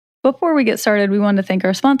Before we get started, we want to thank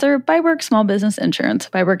our sponsor, Bywork Small Business Insurance.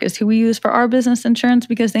 Bywork is who we use for our business insurance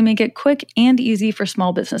because they make it quick and easy for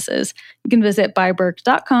small businesses. You can visit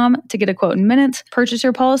bywork.com to get a quote in minutes, purchase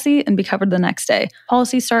your policy, and be covered the next day.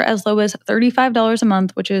 Policies start as low as $35 a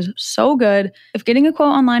month, which is so good. If getting a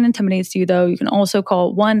quote online intimidates you, though, you can also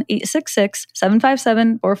call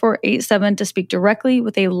 1-866-757-4487 to speak directly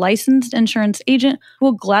with a licensed insurance agent who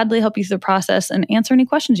will gladly help you through the process and answer any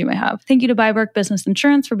questions you may have. Thank you to Bywork Business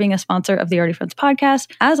Insurance for being a sponsor of the Already Friends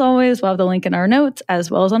podcast. As always, we'll have the link in our notes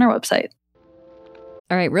as well as on our website.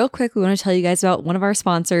 All right, real quick, we want to tell you guys about one of our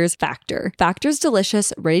sponsors, Factor. Factor's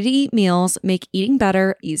delicious, ready-to-eat meals make eating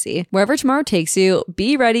better easy. Wherever tomorrow takes you,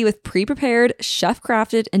 be ready with pre-prepared,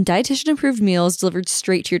 chef-crafted, and dietitian-approved meals delivered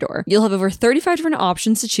straight to your door. You'll have over 35 different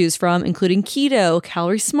options to choose from, including keto,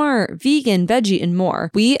 calorie smart, vegan, veggie, and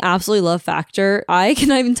more. We absolutely love Factor. I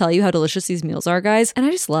cannot even tell you how delicious these meals are, guys. And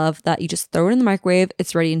I just love that you just throw it in the microwave.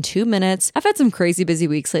 It's ready in 2 minutes. I've had some crazy busy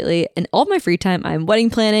weeks lately, and all of my free time, I'm wedding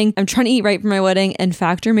planning. I'm trying to eat right for my wedding, and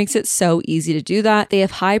Factor makes it so easy to do that. They have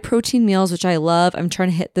high protein meals, which I love. I'm trying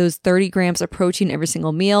to hit those 30 grams of protein every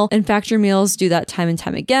single meal, and Factor meals do that time and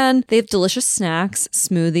time again. They have delicious snacks,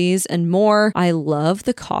 smoothies, and more. I love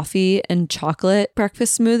the coffee and chocolate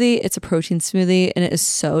breakfast smoothie. It's a protein smoothie, and it is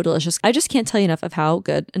so delicious. I just can't tell you enough of how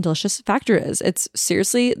good and delicious Factor is. It's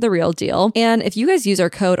seriously the real deal. And if you guys use our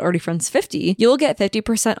code ALreadyFriends50, you'll get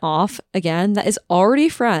 50% off. Again, that is Already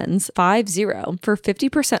Friends 50 for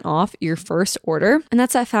 50% off your first order. And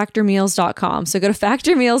that's at factormeals.com. So go to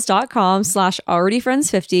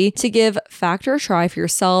factormeals.com/alreadyfriends50 to give Factor a try for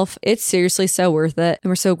yourself. It's seriously so worth it. And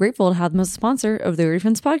we're so grateful to have them as a sponsor of the Already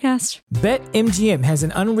Friends podcast. BetMGM has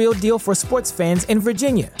an unreal deal for sports fans in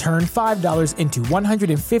Virginia. Turn $5 into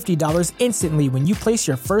 $150 instantly when you place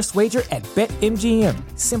your first wager at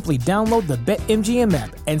BetMGM. Simply download the BetMGM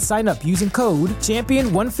app and sign up using code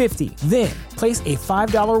Champion150. Then place a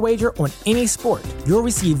 $5 wager on any sport. You'll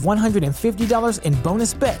receive $150 in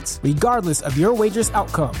bonus bets, regardless of your wager's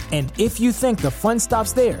outcome. And if you think the fun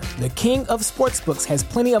stops there, the king of sportsbooks has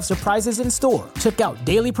plenty of surprises in store. Check out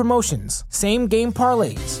daily promotions, same-game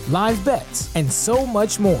parlays, live bets, and so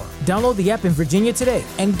much more. Download the app in Virginia today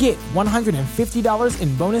and get $150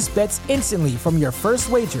 in bonus bets instantly from your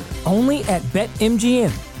first wager. Only at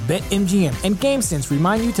BetMGM. BetMGM and GameSense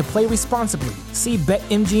remind you to play responsibly. See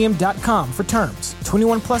BetMGM.com for terms.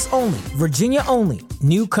 21 plus only. Virginia only.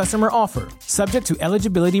 New customer offer. Subject to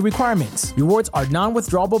eligibility requirements. Rewards are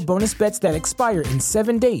non-withdrawable bonus bets that expire in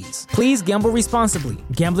 7 days. Please gamble responsibly.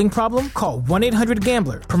 Gambling problem? Call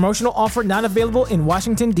 1-800-GAMBLER. Promotional offer not available in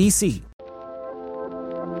Washington, D.C.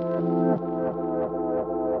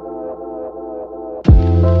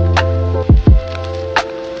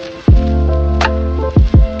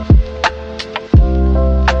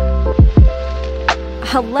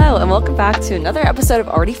 Hello, and welcome back to another episode of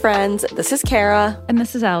Already Friends. This is Kara. And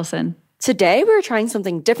this is Allison. Today, we're trying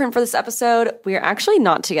something different for this episode. We are actually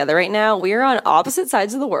not together right now. We are on opposite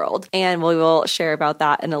sides of the world, and we will share about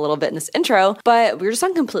that in a little bit in this intro. But we're just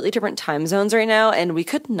on completely different time zones right now, and we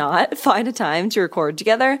could not find a time to record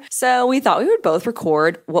together. So we thought we would both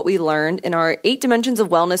record what we learned in our 8 Dimensions of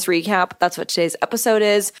Wellness recap. That's what today's episode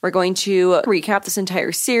is. We're going to recap this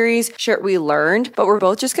entire series, share what we learned, but we're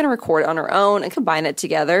both just going to record it on our own and combine it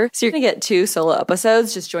together. So you're going to get 2 solo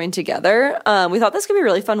episodes just joined together. We thought this could be a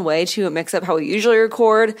really fun way to mix up how we usually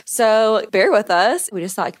record. So bear with us. We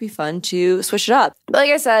just thought it could be fun to switch it up. But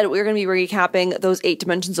like I said, we're going to be recapping those 8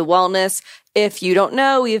 Dimensions of Wellness. If you don't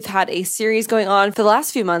know, we've had a series going on for the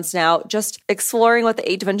last few months now, just exploring what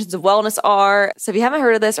the 8 Dimensions of Wellness are. So if you haven't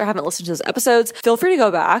heard of this or haven't listened to those episodes, feel free to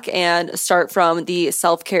go back and start from the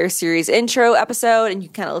self-care series intro episode, and you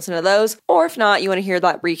can kind of listen to those. Or if not, you want to hear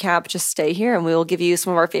that recap, just stay here and we will give you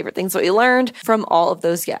some of our favorite things that we learned from all of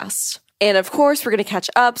those guests. And of course, we're going to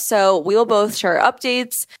catch up. So we will both share our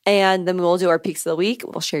updates, and then we'll do our peaks of the week.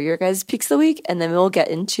 We'll share your guys' peaks of the week, and then we'll get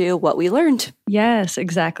into what we learned. Yes,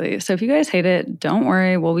 exactly. So if you guys hate it, don't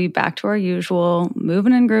worry. We'll be back to our usual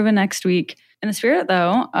moving and grooving next week. In the spirit,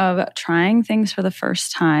 though, of trying things for the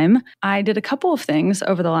first time, I did a couple of things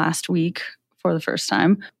over the last week for the first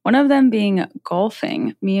time. One of them being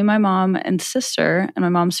golfing. Me and my mom and sister and my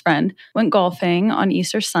mom's friend went golfing on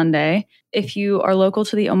Easter Sunday. If you are local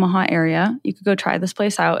to the Omaha area, you could go try this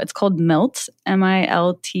place out. It's called Milts,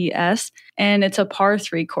 Milts, and it's a par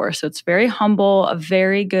 3 course. So it's very humble, a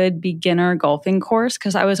very good beginner golfing course,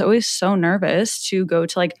 because I was always so nervous to go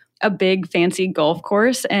to like a big fancy golf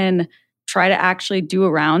course and try to actually do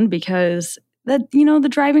a round, because the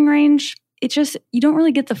driving range, you don't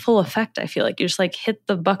really get the full effect. I feel like you just like hit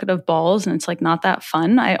the bucket of balls and it's like not that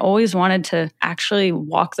fun. I always wanted to actually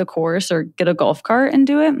walk the course or get a golf cart and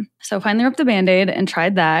do it. So finally ripped the Band-Aid and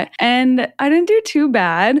tried that. And I didn't do too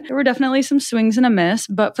bad. There were definitely some swings and a miss,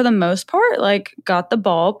 but for the most part, like got the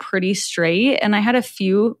ball pretty straight. And I had a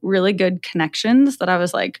few really good connections that I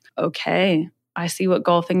was like, okay, I see what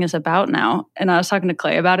golfing is about now. And I was talking to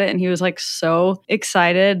Clay about it and he was like so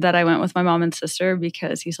excited that I went with my mom and sister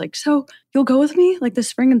because he's like, so you'll go with me like this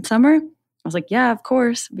spring and summer? I was like, yeah, of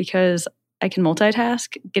course, because I can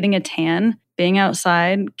multitask, getting a tan, being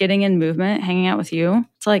outside, getting in movement, hanging out with you.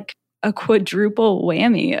 It's like a quadruple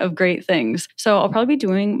whammy of great things. So I'll probably be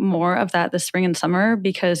doing more of that this spring and summer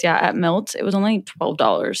because at Milt, it was only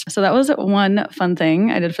 $12. So that was one fun thing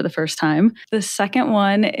I did for the first time. The second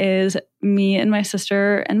one is me and my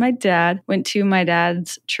sister and my dad went to my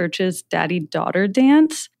dad's church's daddy-daughter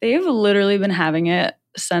dance. They've literally been having it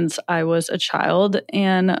since I was a child.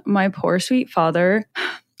 And my poor sweet father,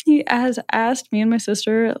 he has asked me and my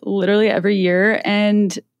sister literally every year.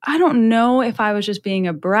 And I don't know if I was just being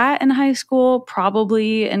a brat in high school,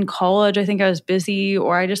 probably in college. I think I was busy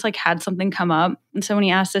or I just like had something come up. And so when he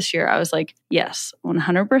asked this year, I was like, yes,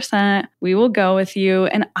 100%, we will go with you.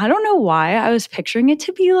 And I don't know why I was picturing it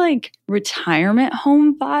to be like retirement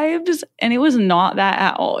home vibes. And it was not that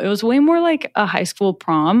at all. It was way more like a high school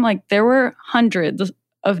prom. Like there were hundreds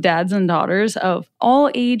of dads and daughters of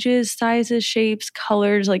all ages, sizes, shapes,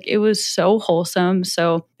 colors. Like it was so wholesome.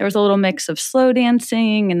 So there was a little mix of slow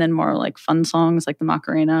dancing and then more like fun songs like the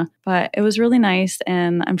Macarena. But it was really nice.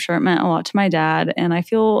 And I'm sure it meant a lot to my dad. And I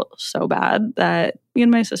feel so bad that me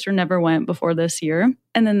and my sister never went before this year.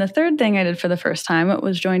 And then the third thing I did for the first time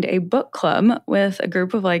was joined a book club with a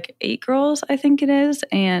group of like 8 girls, I think it is.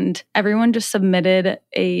 And everyone just submitted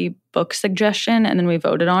a book suggestion and then we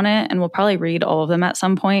voted on it. And we'll probably read all of them at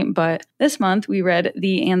some point. But this month we read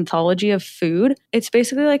The Anthology of Food. It's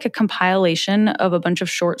basically like a compilation of a bunch of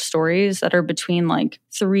short stories that are between like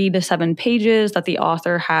 3 to 7 pages that the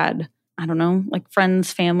author had, I don't know, like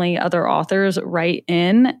friends, family, other authors write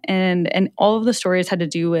in. And all of the stories had to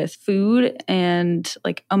do with food and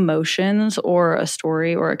like emotions or a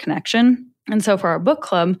story or a connection. And so for our book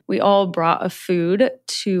club, we all brought a food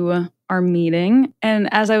to our meeting. And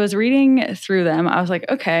as I was reading through them, I was like,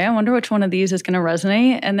 okay, I wonder which one of these is going to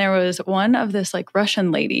resonate. And there was one of this like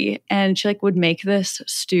Russian lady, and she like would make this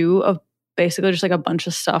stew of basically just like a bunch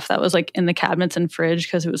of stuff that was like in the cabinets and fridge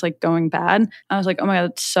because it was like going bad. I was like, oh my God,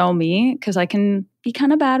 that's so me, because I can be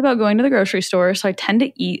kind of bad about going to the grocery store. So I tend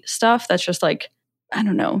to eat stuff that's just like, I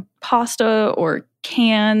don't know, pasta or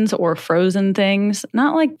cans or frozen things,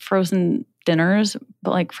 not like frozen dinners,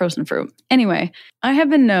 but like frozen fruit. Anyway, I have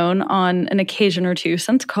been known on an occasion or two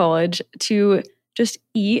since college to just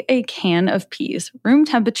eat a can of peas, room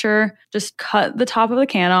temperature, just cut the top of the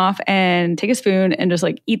can off and take a spoon and just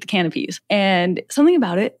like eat the can of peas. And something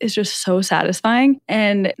about it is just so satisfying.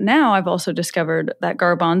 And now I've also discovered that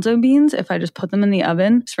garbanzo beans, if I just put them in the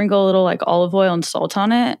oven, sprinkle a little like olive oil and salt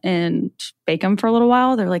on it and bake them for a little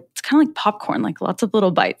while, they're like, it's kind of like popcorn, like lots of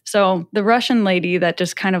little bites. So the Russian lady that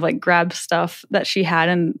just kind of like grabbed stuff that she had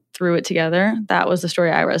and threw it together, that was the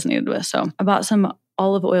story I resonated with. So I bought some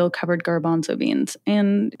olive oil covered garbanzo beans.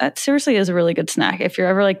 And that seriously is a really good snack. If you're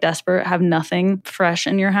ever like desperate, have nothing fresh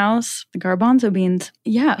in your house, the garbanzo beans.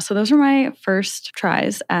 Yeah, so those were my first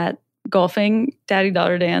tries at golfing,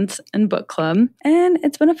 daddy-daughter dance, and book club. And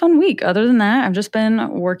it's been a fun week. Other than that, I've just been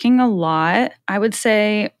working a lot. I would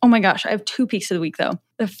say, oh my gosh, I have 2 peaks of the week though.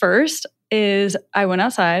 The first is I went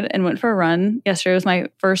outside and went for a run. Yesterday was my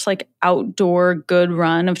first like outdoor good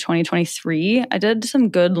run of 2023. I did some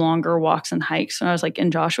good longer walks and hikes when I was like in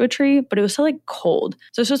Joshua Tree, but it was still like cold.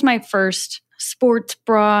 So this was my first sports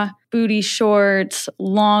bra, booty shorts,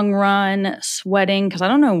 long run, sweating, because I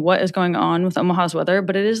don't know what is going on with Omaha's weather,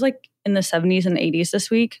 but it is like in the 70s and 80s this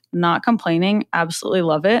week. Not complaining. Absolutely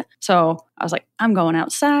love it. So I was like, I'm going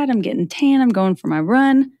outside. I'm getting tan. I'm going for my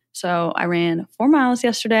run. So I ran 4 miles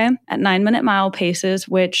yesterday at 9-minute mile paces,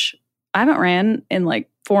 which I haven't ran in like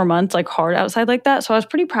 4 months, like hard outside like that. So I was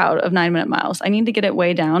pretty proud of 9-minute miles. I need to get it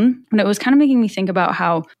way down. And it was kind of making me think about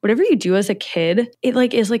how whatever you do as a kid, it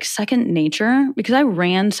like is like second nature, because I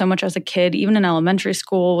ran so much as a kid, even in elementary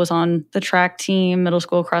school, was on the track team, middle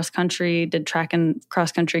school cross country, did track and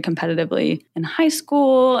cross country competitively in high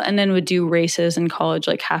school, and then would do races in college,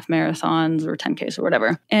 like half marathons or 10Ks or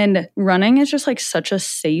whatever. And running is just like such a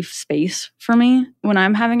safe space for me. When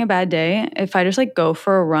I'm having a bad day, if I just like go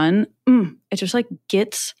for a run, it just like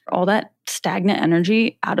gets all that stagnant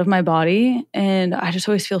energy out of my body. And I just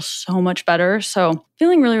always feel so much better. So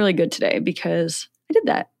feeling really, really good today because I did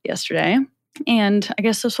that yesterday. And I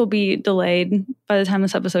guess this will be delayed by the time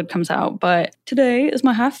this episode comes out. But today is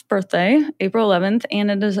my half birthday, April 11th,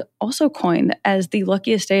 and it is also coined as the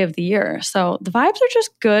luckiest day of the year. So the vibes are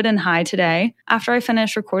just good and high today. After I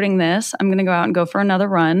finish recording this, I'm going to go out and go for another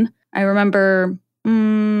run. I remember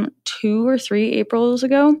 2 or 3 Aprils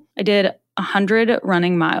ago, I did 100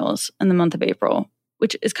 running miles in the month of April,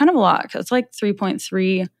 which is kind of a lot because it's like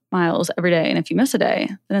 3.3 miles every day. And if you miss a day,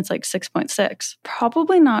 then it's like 6.6.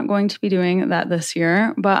 Probably not going to be doing that this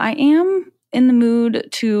year, but I am in the mood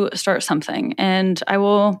to start something. And I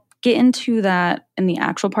will get into that in the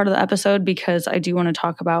actual part of the episode because I do want to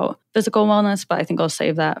talk about physical wellness, but I think I'll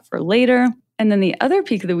save that for later. And then the other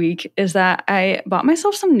peak of the week is that I bought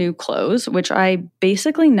myself some new clothes, which I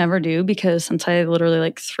basically never do because since I literally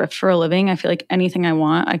like thrift for a living, I feel like anything I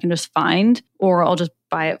want, I can just find, or I'll just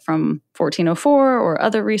buy it from 1404 or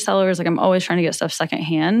other resellers. Like I'm always trying to get stuff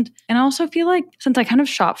secondhand. And I also feel like since I kind of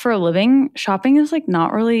shop for a living, shopping is like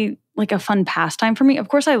not really like a fun pastime for me. Of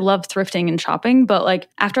course, I love thrifting and shopping, but like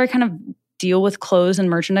after I kind of deal with clothes and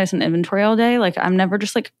merchandise and inventory all day, like I'm never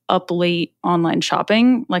just like up late online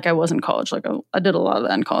shopping like I was in college. Like I did a lot of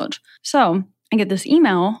that in college. So I get this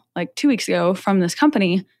email like 2 weeks ago from this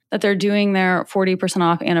company that they're doing their 40%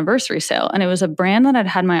 off anniversary sale. And it was a brand that I'd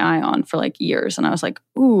had my eye on for like years. And I was like,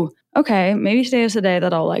 ooh, okay, maybe today is the day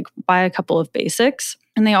that I'll like buy a couple of basics.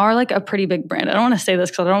 And they are like a pretty big brand. I don't want to say this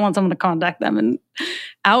because I don't want someone to contact them and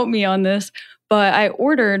out me on this. But I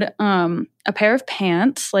ordered a pair of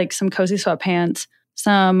pants, like some cozy sweatpants,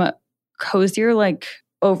 some cozier, like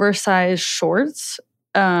oversized shorts,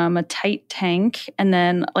 a tight tank, and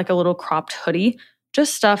then like a little cropped hoodie.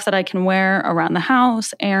 Just stuff that I can wear around the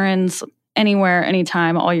house, errands, anywhere,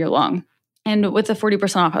 anytime, all year long. And with the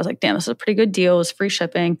 40% off, I was like, damn, this is a pretty good deal. It was free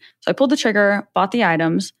shipping. So I pulled the trigger, bought the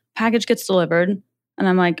items, package gets delivered. And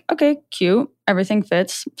I'm like, okay, cute. Everything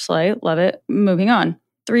fits. Slay. Love it. Moving on.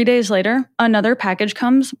 3 days later, another package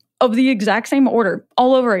comes of the exact same order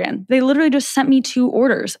all over again. They literally just sent me 2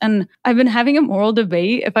 orders. And I've been having a moral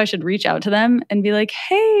debate if I should reach out to them and be like,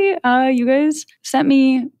 hey, you guys sent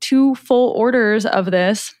me 2 full orders of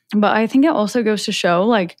this. But I think it also goes to show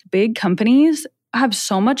like big companies have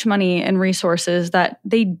so much money and resources that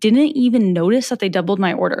they didn't even notice that they doubled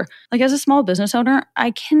my order. Like as a small business owner,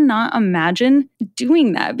 I cannot imagine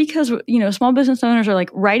doing that because, you know, small business owners are like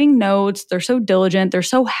writing notes. They're so diligent. They're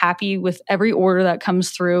so happy with every order that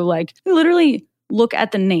comes through. Like they literally look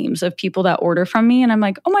at the names of people that order from me and I'm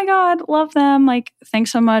like, oh my God, love them. Like,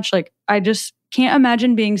 thanks so much. Like I just can't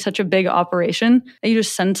imagine being such a big operation that you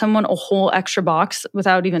just send someone a whole extra box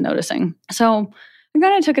without even noticing. So I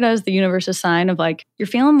kind of took it as the universe's sign of like, you're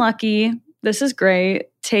feeling lucky. This is great.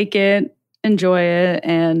 Take it, enjoy it,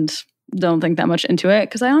 and don't think that much into it.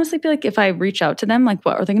 Because I honestly feel like if I reach out to them, like,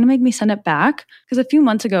 what, are they going to make me send it back? Because a few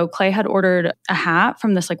months ago, Clay had ordered a hat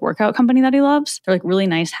from this like workout company that he loves. They're like really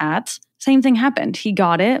nice hats. Same thing happened. He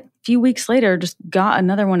got it. A few weeks later, just got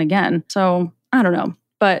another one again. So I don't know.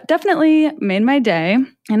 But definitely made my day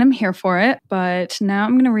and I'm here for it. But now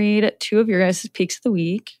I'm going to read 2 of your guys' peaks of the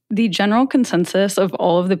week. The general consensus of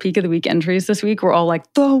all of the peak of the week entries this week were all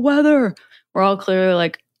like, the weather. We're all clearly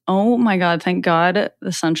like, oh my God, thank God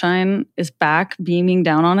the sunshine is back beaming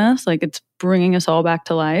down on us. Like it's bringing us all back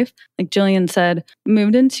to life. Like Jillian said,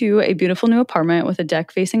 moved into a beautiful new apartment with a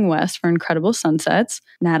deck facing west for incredible sunsets.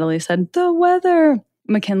 Natalie said, the weather.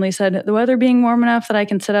 McKinley said, the weather being warm enough that I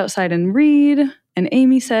can sit outside and read. And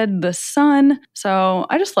Amy said, the sun. So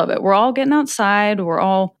I just love it. We're all getting outside. We're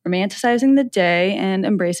all romanticizing the day and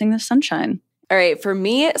embracing the sunshine. All right, for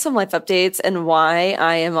me, some life updates and why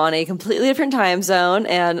I am on a completely different time zone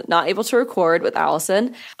and not able to record with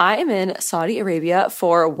Allison. I am in Saudi Arabia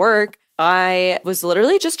for work. I was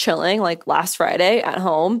literally just chilling like last Friday at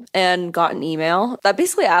home and got an email that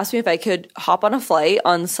basically asked me if I could hop on a flight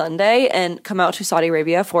on Sunday and come out to Saudi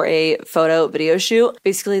Arabia for a photo video shoot.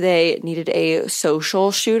 Basically, they needed a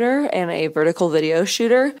social shooter and a vertical video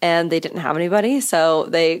shooter, and they didn't have anybody. So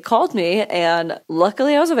they called me, and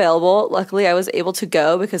luckily I was available. Luckily, I was able to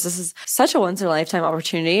go because this is such a once-in-a-lifetime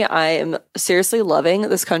opportunity. I am seriously loving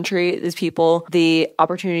this country, these people, the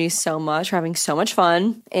opportunity so much. We're having so much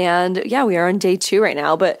fun. And yeah, we are on day 2 right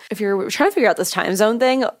now. But if you're trying to figure out this time zone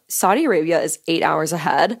thing, Saudi Arabia is 8 hours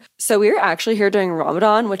ahead. So we're actually here during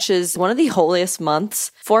Ramadan, which is one of the holiest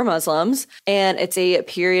months for Muslims. And it's a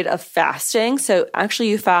period of fasting. So actually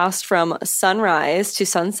you fast from sunrise to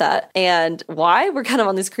sunset. And why we're kind of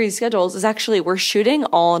on these crazy schedules is actually we're shooting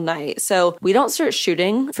all night. So we don't start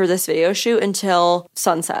shooting for this video shoot until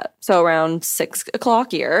sunset. So around 6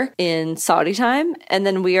 o'clock here in Saudi time. And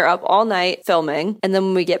then we are up all night filming. And then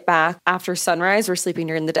when we get back back after sunrise. We're sleeping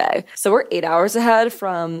during the day. So we're 8 hours ahead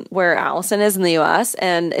from where Allison is in the US.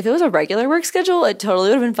 And if it was a regular work schedule, it totally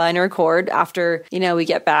would have been fine to record after, we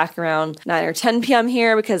get back around 9 or 10 p.m.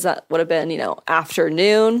 here, because that would have been,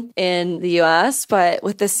 afternoon in the US. But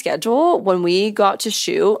with this schedule, when we got to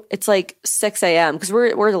shoot, it's like 6 a.m. because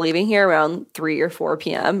we're leaving here around 3 or 4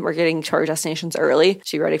 p.m. We're getting to our destinations early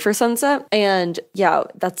to be ready for sunset. And yeah,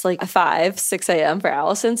 that's like 6 a.m. for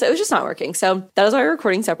Allison. So it was just not working. So that is why we're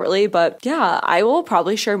recording separately. But yeah, I will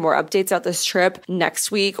probably share more updates about this trip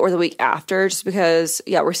next week or the week after, just because,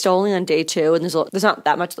 we're still only on day 2 and there's not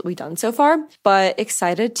that much that we've done so far, but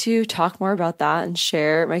excited to talk more about that and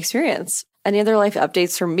share my experience. Any other life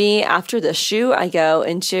updates from me? After this shoot, I go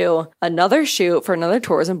into another shoot for another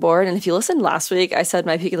tourism board. And if you listened last week, I said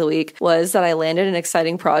my peak of the week was that I landed an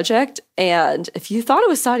exciting project. And if you thought it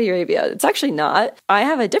was Saudi Arabia, it's actually not. I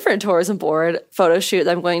have a different tourism board photo shoot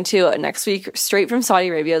that I'm going to next week, straight from Saudi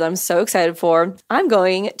Arabia, that I'm so excited for. I'm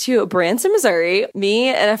going to Branson, Missouri. Me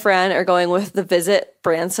and a friend are going with the Visit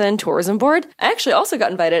Branson Tourism Board. I actually also got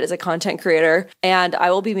invited as a content creator, and I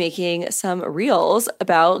will be making some reels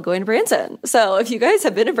about going to Branson. So if you guys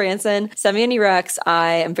have been to Branson, send me any recs.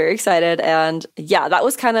 I am very excited. And yeah, that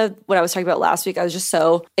was kind of what I was talking about last week. I was just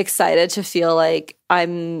so excited to feel like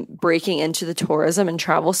I'm breaking into the tourism and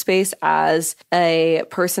travel space as a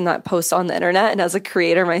person that posts on the internet and as a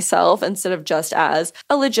creator myself, instead of just as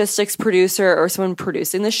a logistics producer or someone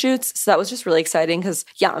producing the shoots. So that was just really exciting because,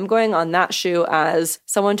 I'm going on that shoot as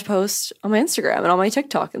someone to post on my Instagram and on my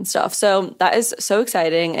TikTok and stuff. So that is so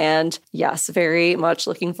exciting. And yes, very much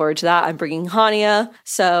looking forward to that. I'm bringing Hania.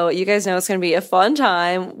 So you guys know it's going to be a fun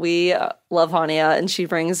time. We love Hania, and she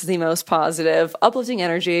brings the most positive, uplifting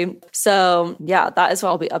energy. So yeah, that is what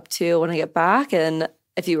I'll be up to when I get back. And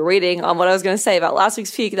if you were waiting on what I was going to say about last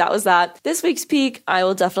week's peak, that was that. This week's peak, I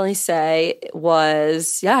will definitely say,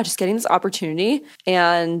 was, just getting this opportunity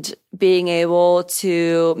and being able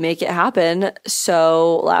to make it happen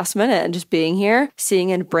so last minute, and just being here,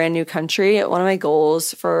 seeing a brand new country. One of my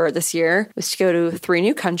goals for this year was to go to 3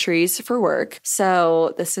 new countries for work.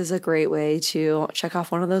 So this is a great way to check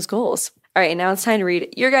off one of those goals. All right, now it's time to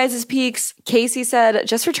read your guys' peaks. Casey said,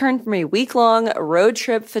 just returned from a week-long road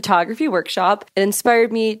trip photography workshop. It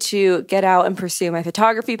inspired me to get out and pursue my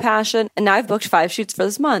photography passion, and now I've booked 5 shoots for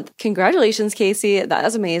this month. Congratulations, Casey. That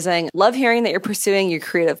is amazing. Love hearing that you're pursuing your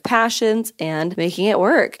creative passions and making it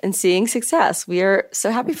work and seeing success. We are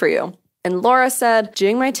so happy for you. And Laura said,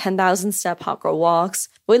 doing my 10,000 step hot girl walks.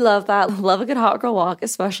 We love that. Love a good hot girl walk,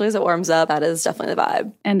 especially as it warms up. That is definitely the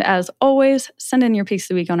vibe. And as always, send in your peaks of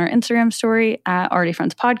the week on our Instagram story at Already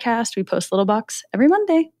Friends Podcast. We post little box every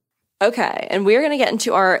Monday. Okay, and we're going to get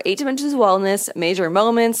into our 8 dimensions of wellness, major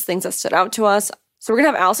moments, things that stood out to us. So we're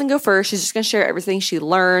going to have Allison go first. She's just going to share everything she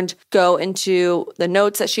learned, go into the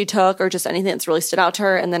notes that she took, or just anything that's really stood out to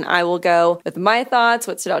her. And then I will go with my thoughts,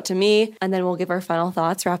 what stood out to me, and then we'll give our final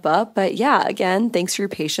thoughts, wrap up. But yeah, again, thanks for your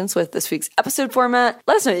patience with this week's episode format.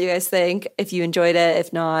 Let us know what you guys think. If you enjoyed it,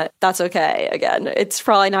 if not, that's okay. Again, it's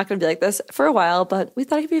probably not going to be like this for a while, but we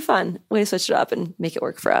thought it could be a fun way to switch it up and make it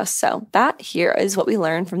work for us. So that here is what we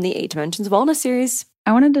learned from the 8 Dimensions of Wellness series.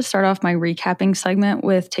 I wanted to start off my recapping segment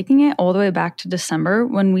with taking it all the way back to December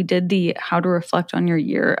when we did the How to Reflect on Your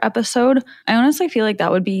Year episode. I honestly feel like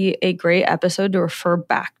that would be a great episode to refer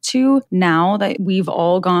back to now that we've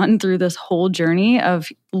all gone through this whole journey of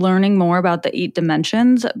learning more about the 8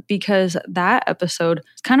 dimensions, because that episode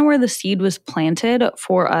is kind of where the seed was planted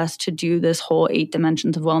for us to do this whole 8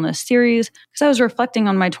 dimensions of wellness series. Because I was reflecting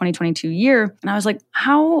on my 2022 year and I was like,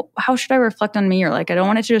 how should I reflect on my year? Like, I don't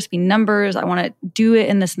want it to just be numbers. I want to do it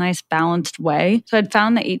in this nice balanced way. So I'd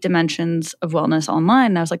found the 8 dimensions of wellness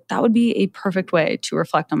online and I was like, that would be a perfect way to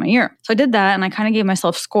reflect on my year. So I did that and I kind of gave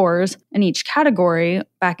myself scores in each category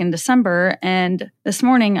back in December. And this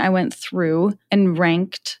morning I went through and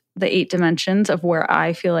ranked the 8 dimensions of where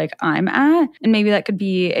I feel like I'm at. And maybe that could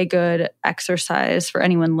be a good exercise for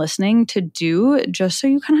anyone listening to do, just so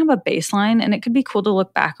you kind of have a baseline. And it could be cool to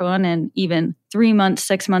look back on and even 3 months,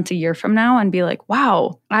 6 months, a year from now and be like,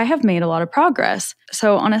 wow, I have made a lot of progress.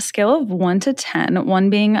 So on a scale of 1 to 10, 1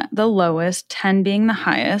 being the lowest, 10 being the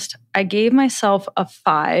highest, I gave myself a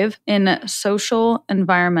 5 in social,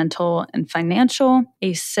 environmental, and financial,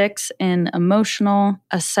 a 6 in emotional,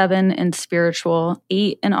 a 7 in spiritual,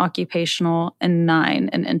 8 in occupational, and 9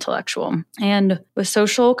 in intellectual. And with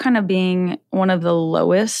social kind of being one of the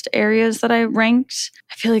lowest areas that I ranked,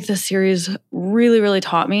 I feel like this series really, really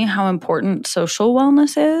taught me how important social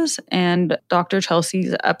wellness is. And Dr.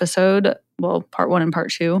 Chelsea's episode part 1 and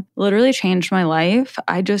part 2, literally changed my life.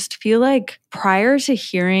 I just feel like prior to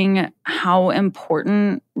hearing how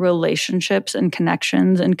important relationships and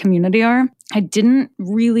connections and community are, I didn't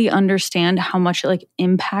really understand how much it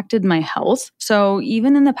impacted my health. So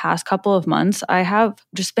even in the past couple of months, I have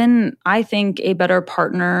just been, I think, a better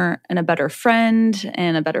partner and a better friend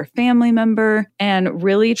and a better family member, and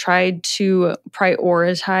really tried to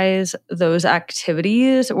prioritize those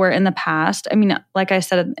activities where in the past, I mean, like I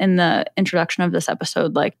said in the introduction of this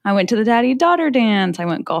episode, I went to the daddy-daughter dance, I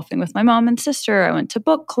went golfing with my mom and sister, I went to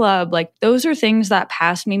book club. Those are things that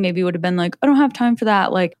past me maybe would have been I don't have time for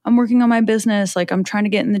that. I'm working on my business, I'm trying to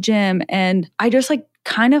get in the gym. And I just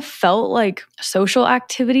kind of felt like social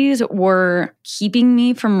activities were keeping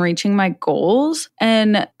me from reaching my goals.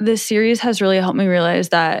 And this series has really helped me realize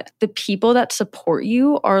that the people that support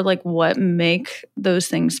you are what make those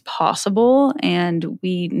things possible. And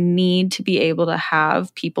we need to be able to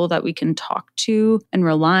have people that we can talk to and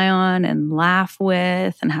rely on and laugh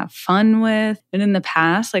with and have fun with. And in the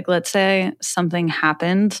past, let's say something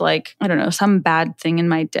happened, I don't know, some bad thing in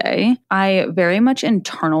my day, I very much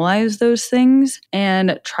internalize those things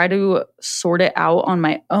and try to sort it out on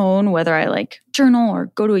my own, whether I journal or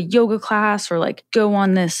go to a yoga class or go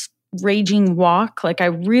on this raging walk. I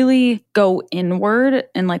really go inward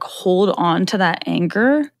and hold on to that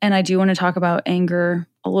anger. And I do want to talk about anger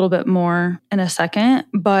a little bit more in a second,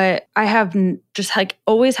 but I have just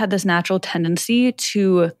always had this natural tendency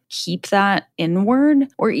to keep that inward,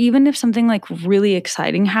 or even if something really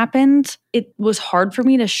exciting happens, it was hard for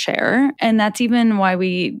me to share. And that's even why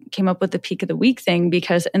we came up with the peak of the week thing,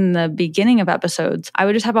 because in the beginning of episodes, I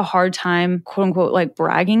would just have a hard time, quote unquote,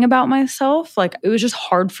 bragging about myself. It was just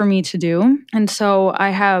hard for me to do. And so I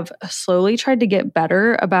have slowly tried to get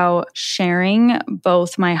better about sharing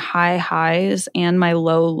both my high highs and my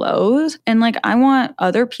low lows. And I want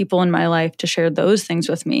other people in my life to share those things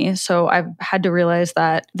with me. So I've had to realize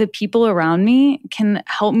that the people around me can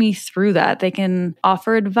help me through that. They can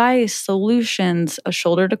offer advice, solutions, a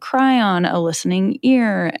shoulder to cry on, a listening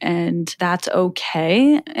ear, and that's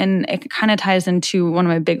okay. And it kind of ties into one of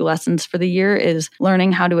my big lessons for the year is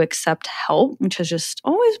learning how to accept help, which has just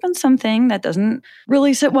always been something that doesn't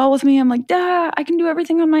really sit well with me. I'm I can do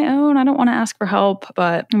everything on my own. I don't want to ask for help,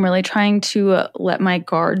 but I'm really trying to let my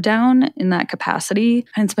guard down in that capacity.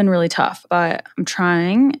 And it's been really tough, but I'm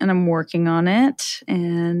trying and I'm working on it.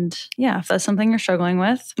 And yeah, if that's something you're struggling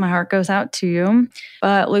with, my heart goes out to you.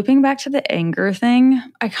 But looping back to the anger thing,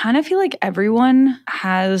 I kind of feel like everyone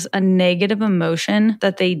has a negative emotion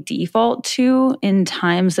that they default to in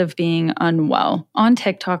times of being unwell. On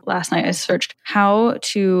TikTok last night, I searched how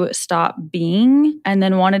to stop being and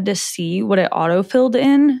then wanted to see what it autofilled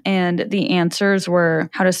in. And the answers were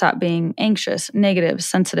how to stop being anxious, negative,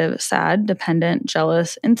 sensitive, sad, dependent,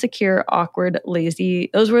 jealous, insecure, awkward, lazy.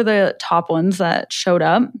 Those were the top ones that showed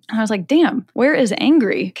up. And I was like, damn, where is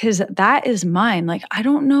angry? Because that is mine. I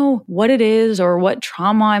don't know what it is or what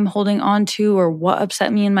trauma I'm holding on to or what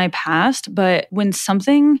upset me in my past. But when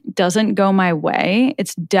something doesn't go my way,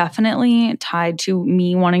 it's definitely tied to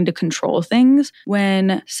me wanting to control things.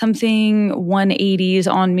 When something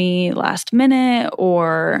 180s on me last minute,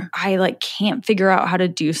 or I can't figure out how to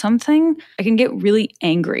do something, I can get really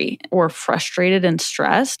angry or frustrated and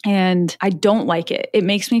stressed. And I don't like it. It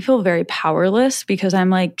makes me feel very powerless because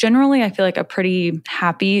I'm generally I feel like a pretty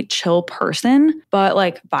happy, chill person, but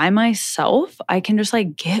by myself, I can just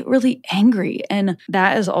get really angry. And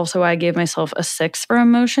that is also why I gave myself a 6 for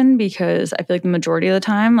emotion, because I feel like the majority of the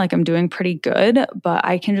time, I'm doing pretty good, but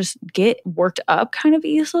I can just get worked up kind of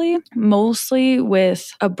easily, mostly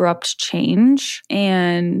with abrupt change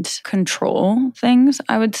and control things,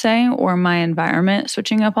 I would say, or my environment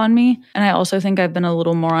switching up on me. And I also think I've been a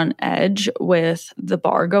little more on edge with the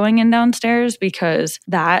bar going in downstairs, because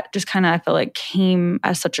that just kind of, I feel like, came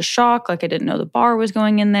as such a shock. I didn't know the bar was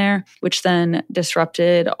going in there, which then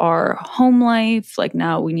disrupted our home life.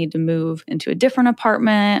 Now we need to move into a different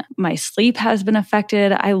apartment. My sleep has been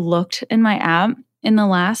affected. I looked in my app in the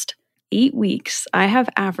last 8 weeks, I have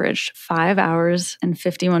averaged 5 hours and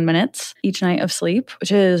 51 minutes each night of sleep,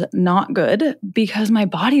 which is not good because my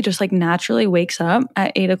body just naturally wakes up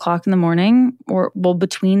at 8 o'clock in the morning, or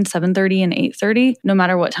between 7:30 and 8:30, no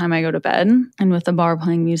matter what time I go to bed. And with the bar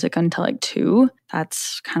playing music until 2,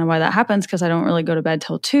 that's kind of why that happens, because I don't really go to bed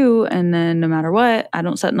till 2. And then no matter what, I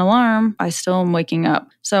don't set an alarm, I still am waking up.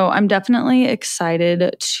 So I'm definitely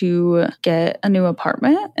excited to get a new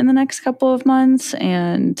apartment in the next couple of months.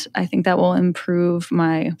 And I think that will improve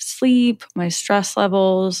my sleep, my stress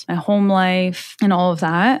levels, my home life, and all of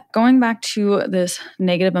that. Going back to this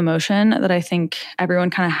negative emotion that I think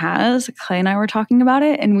everyone kind of has, Clay and I were talking about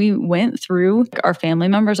it, and we went through our family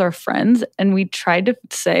members, our friends, and we tried to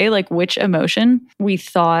say like which emotion we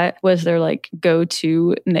thought was their like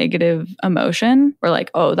go-to negative emotion. We're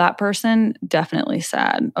like, oh, that person definitely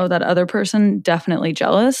sad. Oh, that other person definitely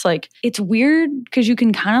jealous. Like, it's weird because you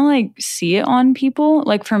can kind of like see it on people.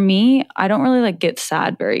 Like for me, I don't really like get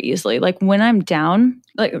sad very easily. Like when I'm down,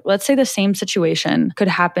 like let's say the same situation could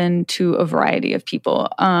happen to a variety of people.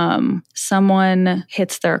 Someone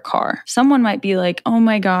hits their car. Someone might be like, oh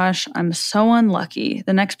my gosh, I'm so unlucky.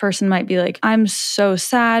 The next person might be like, I'm so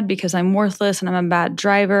sad because I'm worthless and I'm a bad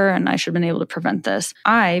driver and I should have been able to prevent this.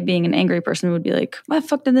 I, being an angry person, would be like, why the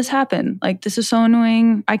fuck did this happen? Like, this is so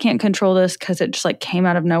annoying. I can't control this because it just like came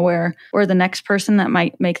out of nowhere. Or the next person, that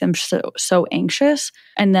might make them so anxious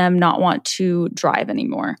and them not want to drive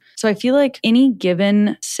anymore. So I feel like any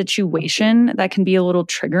given situation that can be a little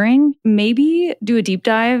triggering, maybe do a deep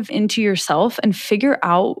dive into yourself and figure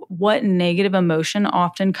out what negative emotion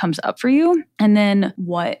often comes up for you, and then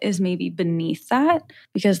what is maybe beneath that,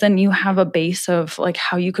 because then you have a base of like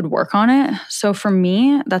how you could work on it. So for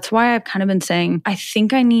me, that's why I've kind of been saying, I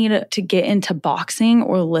think I need to get into boxing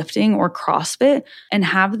or lifting or CrossFit and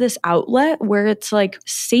have this outlet where it's like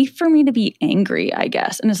safe for me to be angry, I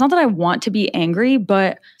guess. And it's not that I want to be angry,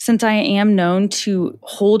 but since I am known to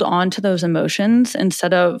hold on to those emotions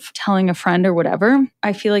instead of telling a friend or whatever,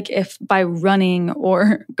 I feel like if by running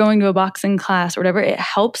or going to a boxing class or whatever, it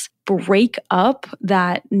helps break up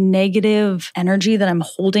that negative energy that I'm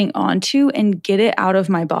holding on to and get it out of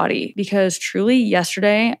my body. Because truly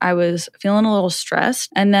yesterday I was feeling a little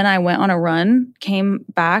stressed and then I went on a run, came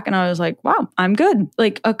back, and I was like, wow, I'm good.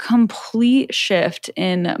 Like a complete shift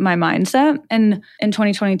in my mindset. And in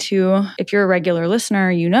 2022, if you're a regular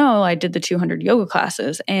listener, you know I did the 200 yoga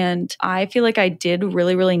classes, and I feel like I did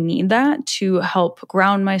really, really need that to help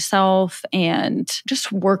ground myself and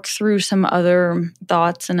just work through some other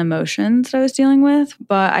thoughts and emotions that I was dealing with.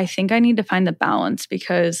 But I think I need to find the balance,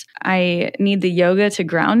 because I need the yoga to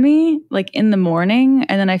ground me like in the morning.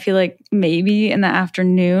 And then I feel like maybe in the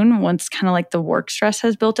afternoon, once kind of like the work stress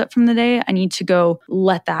has built up from the day, I need to go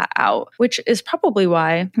let that out, which is probably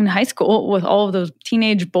why in high school with all of those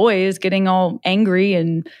teenage boys getting all angry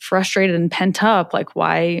and frustrated and pent up, like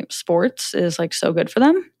why sports is like so good for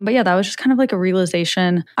them. But yeah, that was just kind of like a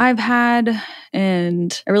realization I've had,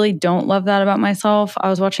 and I really don't love that about myself. I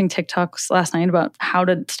was watching TikToks last night about how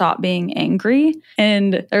to stop being angry.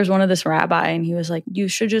 And there's one of this rabbi, and he was like, you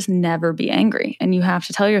should just never be angry. And you have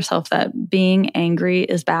to tell yourself that being angry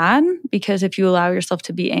is bad, because if you allow yourself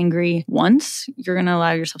to be angry once, you're going to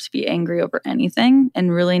allow yourself to be angry over anything.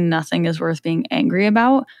 And really nothing is worth being angry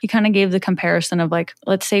about. He kind of gave the comparison of like,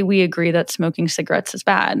 let's say we agree that smoking cigarettes is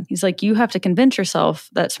bad. He's like, you have to convince yourself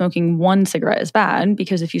that smoking one cigarette is bad,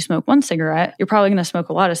 because if you smoke one cigarette, you're probably going to smoke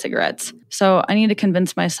a lot of cigarettes. So I need to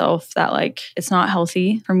convince myself that like it's not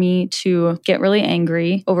healthy for me to get really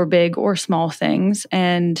angry over big or small things.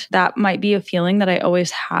 And that might be a feeling that I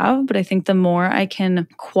always have, but I think the more I can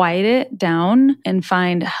quiet it down and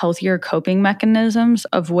find healthier coping mechanisms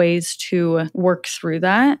of ways to work through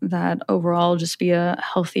that overall just be a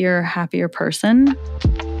healthier, happier person.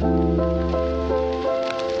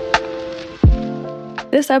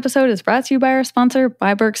 This episode is brought to you by our sponsor,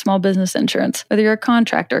 Byberg Small Business Insurance. Whether you're a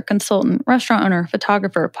contractor, consultant, restaurant owner,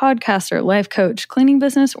 photographer, podcaster, life coach, cleaning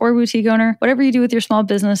business, or boutique owner, whatever you do with your small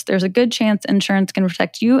business, there's a good chance insurance can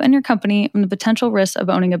protect you and your company from the potential risks of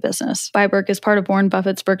owning a business. Byberg is part of Warren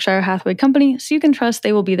Buffett's Berkshire Hathaway Company, so you can trust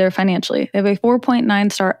they will be there financially. They have a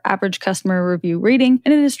 4.9-star average customer review rating,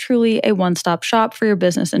 and it is truly a one-stop shop for your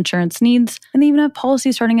business insurance needs. And they even have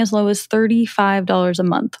policies starting as low as $35 a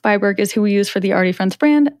month. Byberg is who we use for the Artie Friends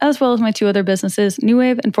brand, as well as my two other businesses, New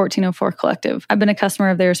Wave and 1404 Collective. I've been a customer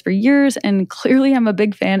of theirs for years, and clearly I'm a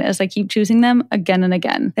big fan as I keep choosing them again and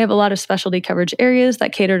again. They have a lot of specialty coverage areas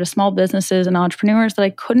that cater to small businesses and entrepreneurs that I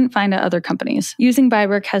couldn't find at other companies. Using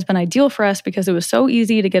Byberg has been ideal for us because it was so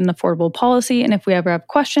easy to get an affordable policy, and if we ever have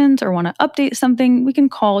questions or want to update something, we can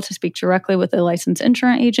call to speak directly with a licensed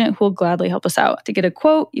insurance agent who will gladly help us out. To get a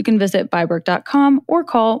quote, you can visit byberg.com or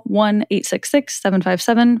call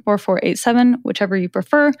 1-866-757-4487, whichever you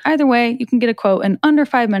prefer. Either way, you can get a quote in under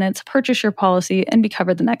 5 minutes, purchase your policy, and be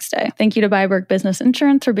covered the next day. Thank you to Byberg Business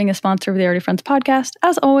Insurance for being a sponsor of the Artie Friends podcast.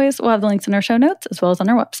 As always, we'll have the links in our show notes as well as on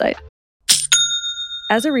our website.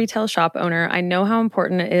 As a retail shop owner, I know how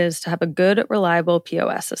important it is to have a good, reliable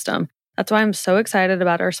POS system. That's why I'm so excited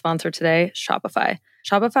about our sponsor today, Shopify.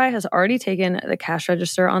 Shopify has already taken the cash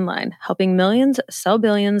register online, helping millions sell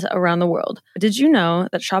billions around the world. But did you know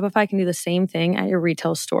that Shopify can do the same thing at your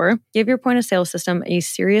retail store? Give your point of sale system a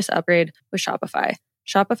serious upgrade with Shopify.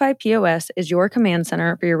 Shopify POS is your command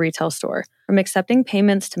center for your retail store. From accepting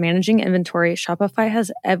payments to managing inventory, Shopify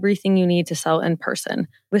has everything you need to sell in person.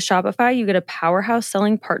 With Shopify, you get a powerhouse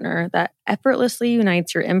selling partner that effortlessly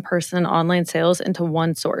unites your in-person and online sales into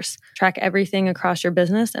one source. Track everything across your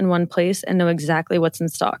business in one place and know exactly what's in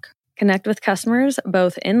stock. Connect with customers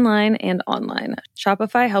both inline and online.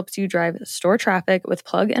 Shopify helps you drive store traffic with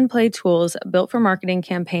plug-and-play tools built for marketing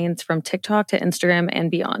campaigns from TikTok to Instagram and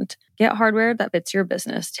beyond. Get hardware that fits your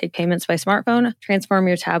business. Take payments by smartphone, transform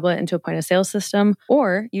your tablet into a point-of-sale system,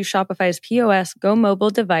 or use Shopify's POS Go mobile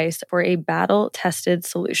device for a battle-tested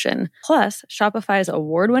solution. Plus, Shopify's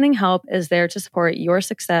award-winning help is there to support your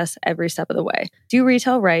success every step of the way. Do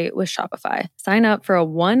retail right with Shopify. Sign up for a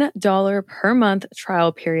 $1 per month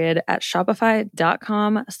trial period at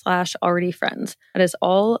shopify.com/alreadyfriends. That is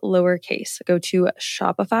all lowercase. Go to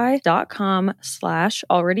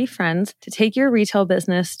shopify.com/alreadyfriends to take your retail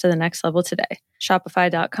business to the next level today.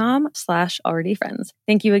 Shopify.com/alreadyfriends.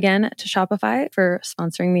 Thank you again to Shopify for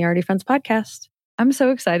sponsoring the Already Friends podcast. I'm so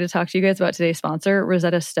excited to talk to you guys about today's sponsor,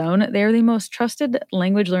 Rosetta Stone. They are the most trusted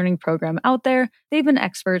language learning program out there. They've been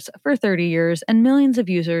experts for 30 years, and millions of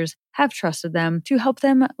users have trusted them to help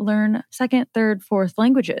them learn second, third, fourth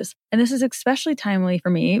languages. And this is especially timely for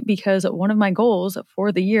me because one of my goals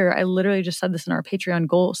for the year, I literally just said this in our Patreon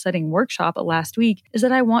goal setting workshop last week, is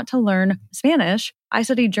that I want to learn Spanish. I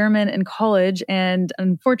studied German in college, and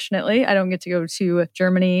unfortunately, I don't get to go to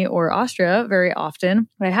Germany or Austria very often,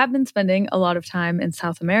 but I have been spending a lot of time in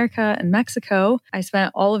South America and Mexico. I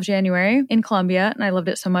spent all of January in Colombia, and I loved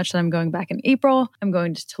it so much that I'm going back in April. I'm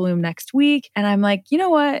going to Tulum next week, and I'm like, you know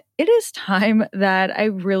what? It is time that I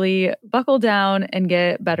really buckle down and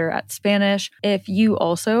get better at Spanish. If you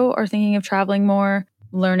also are thinking of traveling more,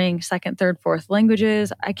 learning second, third, fourth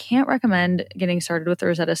languages, I can't recommend getting started with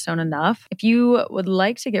Rosetta Stone enough. If you would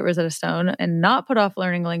like to get Rosetta Stone and not put off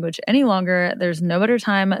learning a language any longer, there's no better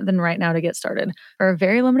time than right now to get started. For a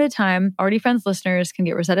very limited time, Already Friends listeners can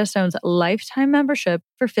get Rosetta Stone's lifetime membership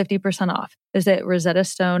for 50% off. Visit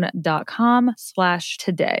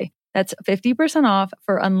rosettastone.com/today. That's 50% off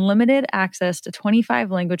for unlimited access to 25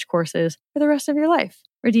 language courses for the rest of your life.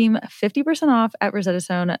 Redeem 50% off at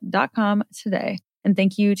rosettastone.com today. And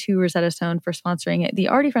thank you to Rosetta Stone for sponsoring the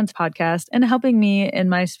Already Friends podcast and helping me in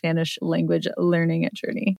my Spanish language learning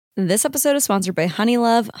journey. This episode is sponsored by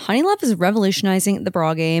Honeylove. Honeylove is revolutionizing the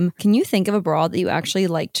bra game. Can you think of a bra that you actually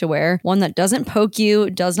like to wear? One that doesn't poke you,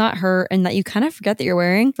 does not hurt, and that you kind of forget that you're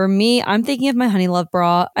wearing? For me, I'm thinking of my Honeylove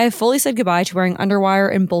bra. I have fully said goodbye to wearing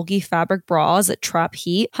underwire and bulky fabric bras that trap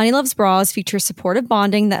heat. Honeylove's bras feature supportive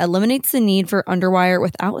bonding that eliminates the need for underwire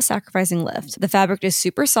without sacrificing lift. The fabric is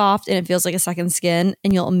super soft and it feels like a second skin,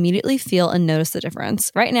 and you'll immediately feel and notice the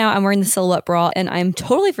difference. Right now, I'm wearing the silhouette bra, and I'm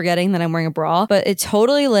totally forgetting that I'm wearing a bra, but it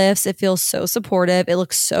totally lifts. It feels so supportive. It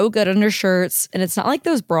looks so good under shirts. And it's not like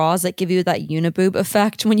those bras that give you that uniboob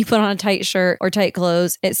effect when you put on a tight shirt or tight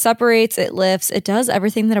clothes. It separates, it lifts, it does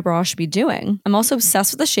everything that a bra should be doing. I'm also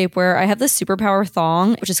obsessed with the shapewear. I have the Superpower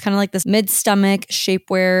thong, which is kind of like this mid-stomach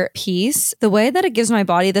shapewear piece. The way that it gives my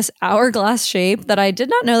body this hourglass shape that I did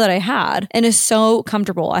not know that I had, and is so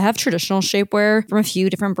comfortable. I have traditional shapewear from a few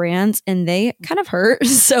different brands, and they kind of hurt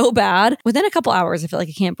so bad. Within a couple hours, I feel like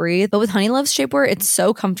I can't breathe. But with Honeylove's shapewear, it's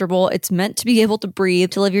so comfortable. It's meant to be able to breathe,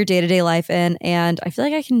 to live your day-to-day life in. And I feel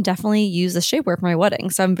like I can definitely use the shapewear for my wedding.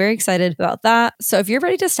 So I'm very excited about that. So if you're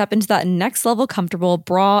ready to step into that next level comfortable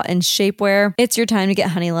bra and shapewear, it's your time to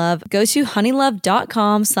get Honeylove. Go to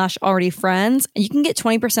honeylove.com/alreadyfriends and you can get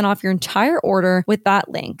 20% off your entire order with that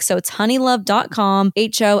link. So it's honeylove.com,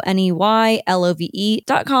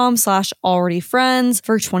 HONEYLOVE.com/alreadyfriends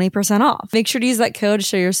for 20% off. Make sure to use that code to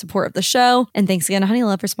show your support of the show. And thanks again to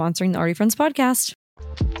Honeylove for sponsoring the Already Friends podcast.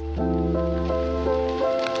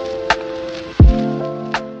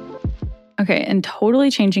 Okay, and totally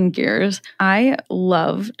changing gears, I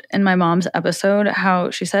loved in my mom's episode how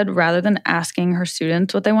she said rather than asking her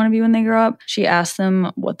students what they want to be when they grow up, she asked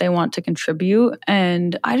them what they want to contribute.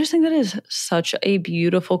 And I just think that is such a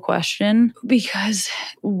beautiful question, because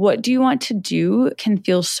what do you want to do can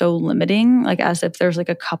feel so limiting, like as if there's like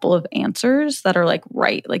a couple of answers that are like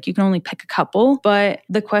right, like you can only pick a couple. But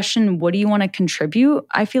the question, what do you want to contribute?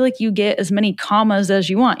 I feel like you get as many commas as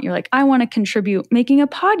you want. You're like, I want to contribute making a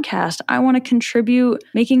podcast. I want want to contribute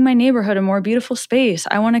making my neighborhood a more beautiful space.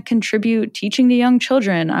 I want to contribute teaching to young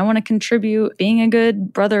children. I want to contribute being a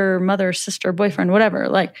good brother, mother, sister, boyfriend, whatever.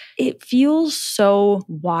 Like, it feels so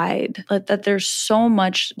wide, like that there's so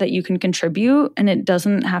much that you can contribute, and it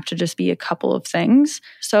doesn't have to just be a couple of things.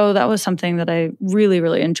 So that was something that I really,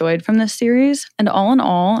 really enjoyed from this series. And all in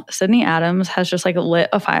all, Sydney Adams has just like lit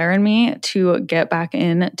a fire in me to get back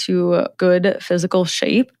into good physical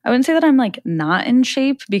shape. I wouldn't say that I'm like not in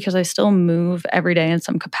shape, because I still move every day in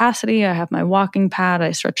some capacity. I have my walking pad,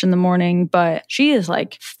 I stretch in the morning, but she is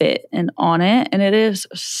like fit and on it. And it is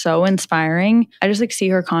so inspiring. I just like see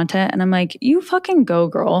her content and I'm like, you fucking go,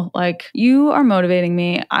 girl. Like, you are motivating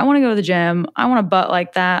me. I want to go to the gym. I want a butt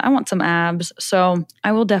like that. I want some abs. So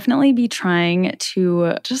I will definitely be trying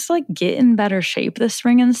to just like get in better shape this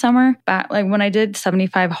spring and summer. Back like when I did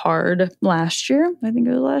 75 hard last year, I think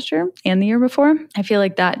it was last year and the year before, I feel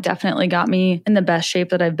like that definitely got me in the best shape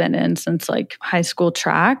that I've been in since like high school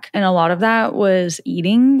track. And a lot of that was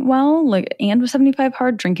eating well, like, and with 75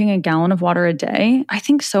 hard, drinking a gallon of water a day. I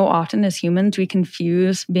think so often as humans, we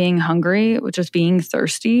confuse being hungry with just being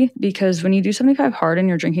thirsty, because when you do 75 hard and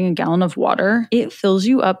you're drinking a gallon of water, it fills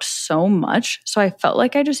you up so much. So I felt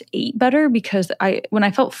like I just ate better, because when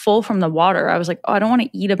I felt full from the water, I was like, oh, I don't want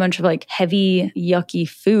to eat a bunch of like heavy, yucky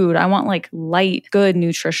food. I want like light, good,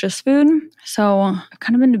 nutritious food. So I've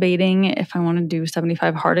kind of been debating if I want to do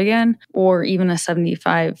 75 hard again, or even a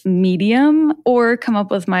 75 medium, or come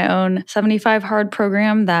up with my own 75 hard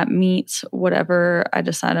program that meets whatever I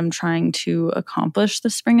decide I'm trying to accomplish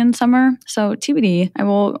this spring and summer. So TBD, I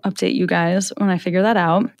will update you guys when I figure that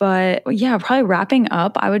out. But yeah, probably wrapping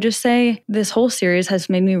up, I would just say this whole series has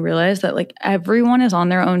made me realize that like everyone is on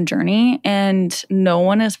their own journey and no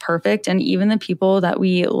one is perfect. And even the people that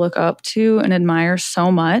we look up to and admire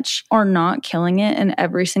so much are not killing it in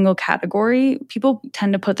every single category. People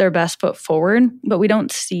tend to put their best foot forward, but we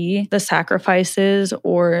don't see the sacrifices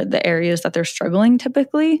or the areas that they're struggling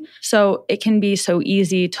typically. So it can be so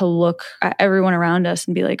easy to look at everyone around us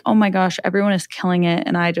and be like, oh my gosh, everyone is killing it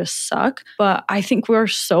and I just suck. But I think we're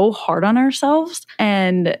so hard on ourselves.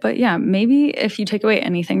 But yeah, maybe if you take away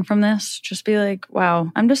anything from this, just be like,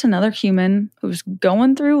 wow, I'm just another human who's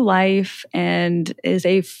going through life and is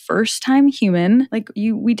a first-time human. Like,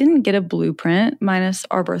 we didn't get a blueprint minus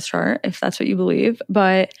our birth chart, if that's what you believe,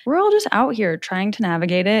 but we're all just out here trying to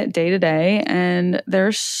navigate it day to day. And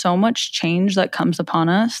there's so much change that comes upon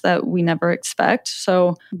us that we never expect.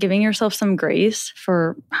 So giving yourself some grace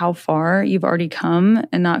for how far you've already come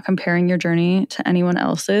and not comparing your journey to anyone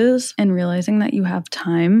else's, and realizing that you have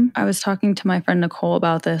time. I was talking to my friend Nicole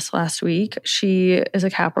about this last week. She is a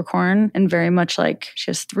Capricorn and very much like, she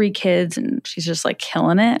has 3 kids and she's just like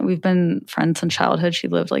killing it. We've been friends since childhood. She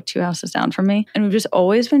lived like 2 houses down from me. And we've just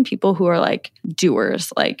always been people who are like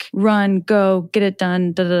doers, like run, go, get it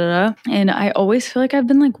done, da da da. And I always feel like I've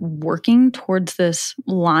been like working towards this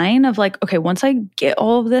line of like, okay, once I get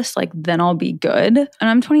all of this, like then I'll be good. And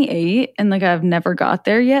I'm 28 and like I've never got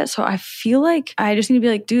there yet. So I feel like I just need to be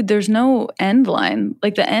like, dude, there's no end line.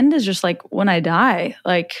 Like the end is just like when I die,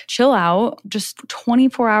 like chill out, just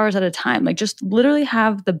 24 hours at a time. Like just literally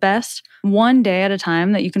have the best one day at a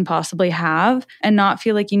time that you can possibly have, and not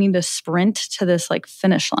feel like you need to sprint to this like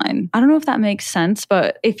finish line. I don't know if that makes sense,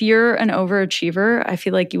 but if you're an overachiever, I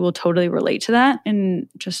feel like you will totally relate to that. And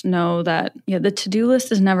just know that, yeah, the to-do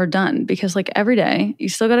list is never done, because like every day you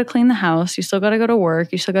still got to clean the house, you still got to go to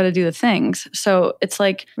work, you still got to do the things. So it's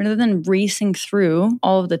like, rather than racing through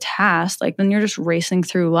all of the tasks, like then you're just racing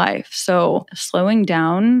through life. So slowing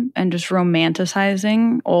down and just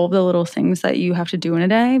romanticizing all the little things that you have to do in a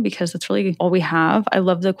day, because it's really all we have. I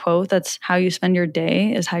love the quote, that's how you spend your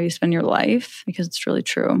day is how you spend your life, because it's really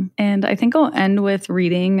true. And I think I'll end with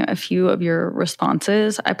reading a few of your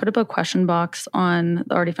responses. I put up a question box on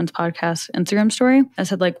the Already Friends podcast Instagram story. I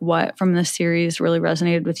said like, what from this series really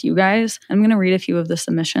resonated with you guys? I'm going to read a few of the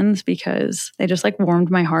submissions because they just like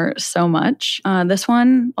warmed my heart so much. This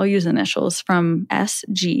one, I'll use initials, from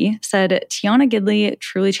SG, said, Tiana Gidley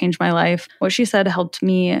truly changed my life. What she said helped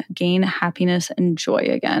me gain happiness and joy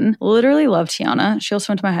again. Literally love Tiana. She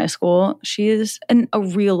also went to my high school. She is a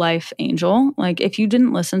real life angel. Like if you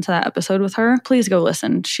didn't listen to that episode with her, please go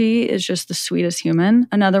listen. She is just the sweetest human.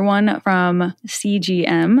 Another one from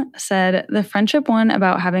CGM said, the friendship one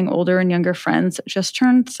about having older and younger friends, just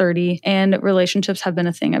turned 30 and relationships have been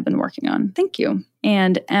a thing I've been working on. Thank you.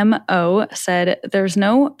 And MO said, there's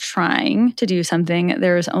no trying to do something.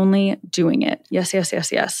 There's only doing it. Yes, yes,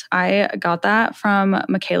 yes, yes. I got that from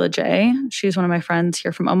Michaela J. She's one of my friends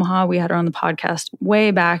here from Omaha. We had her on the podcast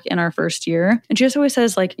way back in our first year. And she just always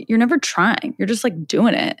says like, you're never trying. You're just like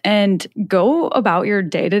doing it, and go about your your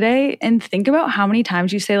day to day and think about how many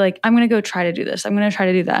times you say like, I'm going to go try to do this. I'm going to try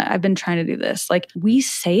to do that. I've been trying to do this. Like we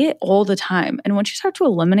say it all the time. And once you start to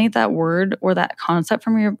eliminate that word or that concept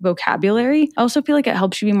from your vocabulary, I also feel like it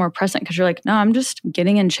helps you be more present because you're like, no, I'm just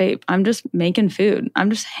getting in shape. I'm just making food. I'm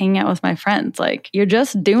just hanging out with my friends. Like you're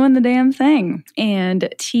just doing the damn thing. And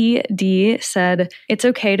TD said, it's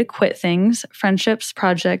okay to quit things, friendships,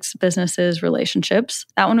 projects, businesses, relationships.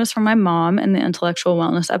 That one was from my mom in the intellectual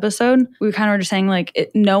wellness episode. We kind of were just saying like,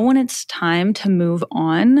 know when it's time to move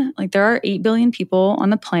on. Like there are 8 billion people on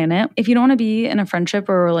the planet. If you don't want to be in a friendship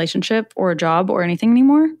or a relationship or a job or anything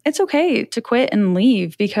anymore, it's okay to quit and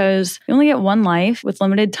leave because you only get one life with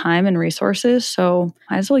limited time and resources. So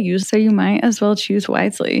you might as well choose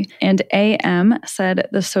wisely. And AM said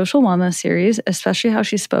the social wellness series, especially how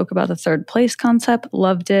she spoke about the third place concept,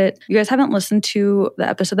 loved it. You guys haven't listened to the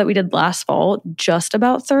episode that we did last fall just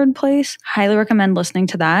about third place. Highly recommend listening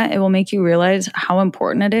to that. It will make you realize how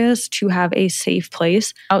important it is to have a safe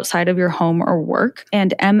place outside of your home or work.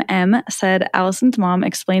 And MM said Allison's mom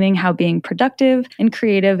explaining how being productive and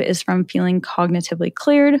creative is from feeling cognitively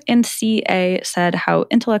cleared. And CA said how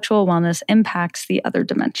intellectual wellness impacts the other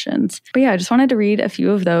dimensions. But yeah, I just wanted to read a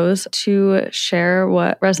few of those to share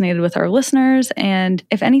what resonated with our listeners. And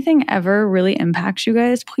if anything ever really impacts you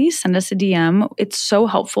guys, please send us a DM. It's so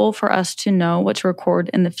helpful for us to know what to record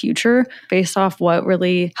in the future based off what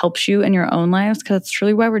really helps you in your own lives, because that's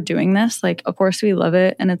truly why we're doing this. Like, of course, we love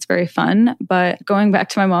it and it's very fun. But going back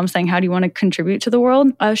to my mom saying, how do you want to contribute to the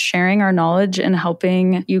world? Us sharing our knowledge and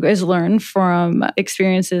helping you guys learn from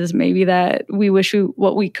experiences maybe that we wish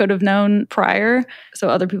what we could have known prior, so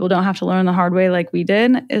other people don't have to learn the hard way like we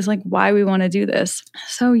did, is like why we want to do this.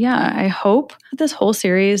 So yeah, I hope that this whole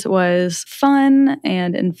series was fun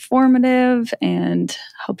and informative and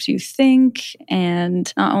helped you think,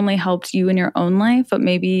 and not only helped you in your own life, but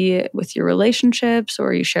maybe with your relationships,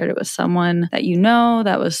 or you shared it with someone that you know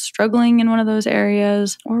that was struggling in one of those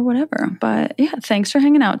areas or whatever. But yeah, thanks for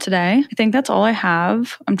hanging out today. I think that's all I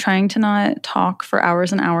have. I'm trying to not talk for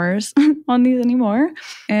hours and hours on these anymore.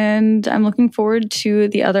 And I'm looking forward to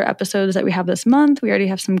the other episodes that we have this month. We already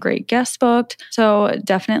have some great guests booked. So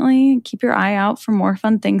definitely keep your eye out for more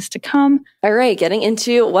fun things to come. All right, getting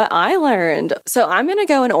into what I learned. So I'm going to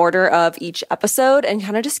go in order of each episode and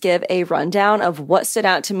kind of just give a rundown of what stood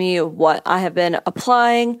out to me, what I have been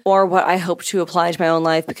applying, or what I hope to apply to my own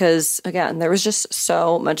life, because again, there was just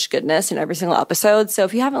so much goodness in every single episode. So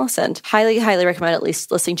if you haven't listened, highly, highly recommend at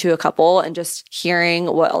least listening to a couple and just hearing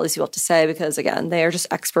what all these people have to say, because again, they are just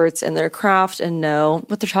experts in their craft and know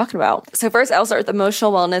what they're talking about. So first, I'll start with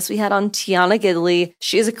emotional wellness. We had on Tiana Gidley.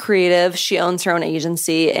 She is a creative. She owns her own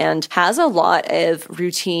agency and has a lot of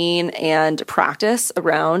routine and practice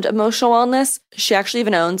around emotional wellness. She actually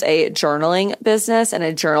even owns a journaling business and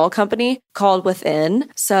a journal company called Within.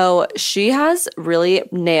 So she has really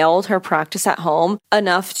nailed her practice at home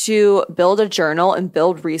enough to build a journal and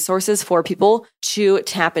build resources for people to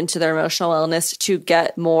tap into their emotional wellness, to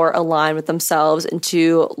get more aligned with themselves and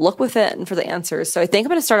to look within for the answers. So I think I'm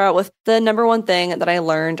going to start out with the number one thing that I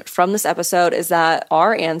learned from this episode is that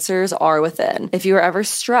our answers are within. If you are ever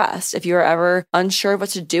stressed, if you are ever unsure of what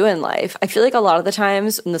to do in life, I feel like a lot of the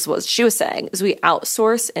times, and this is what she was saying, is we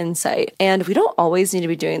outsource insight. And we don't always need to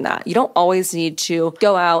be doing that. You don't always need to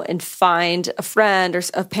go out and find a friend or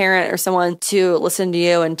a parent or someone to listen to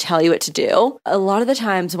you and tell you what to do. A lot of the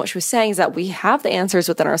times, what she was saying is that we have the answers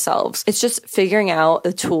within ourselves. It's just figuring out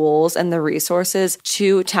the tools and the resources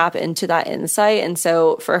to tap into that insight. And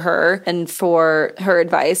so for her and for her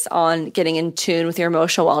advice on getting in tune with your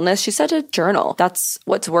emotional wellness, she said to journal. That's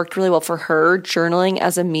what's worked really well for her, journaling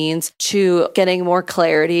as a means to getting more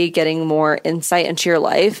clarity, getting more insight into your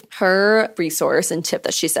life. Her resource and tip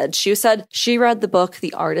that she said she read the book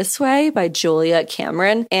The Artist's Way by Julia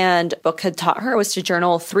Cameron, and the book had taught her was to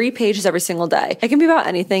journal 3 pages every single day. It can be about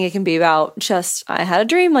anything. It can be about just, I had a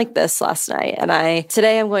dream like this last night, and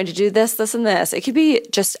today I'm going to do this, this, and this. It could be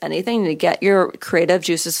just anything to get your creative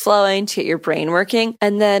juices flowing, to get your brain working.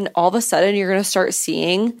 And then all of a sudden you're going to start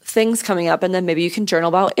seeing things coming up, and then maybe you can journal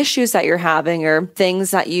about issues that you're having or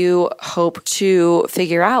things that you hope to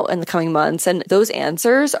figure out in the coming months. And those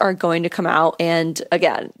answers are going to come out. And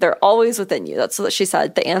again, they're always within you. That's what she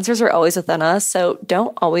said. The answers are always within us. So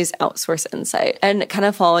don't always outsource insight. And kind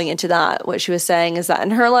of following into that, what she was saying is that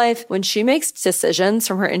in her life, when she makes decisions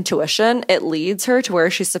from her intuition, it leads her to where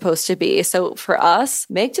she's supposed to be. So for us,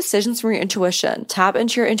 make decisions from your intuition. Tap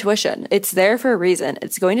into your intuition. It's there for a reason.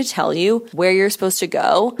 It's going to tell you where you're supposed to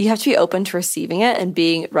go. You have to be open to receiving it and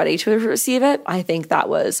being ready to receive it. I think that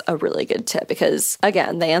was a really good tip because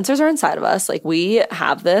again, the answers are inside of us. Like we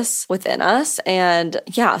have this within us. And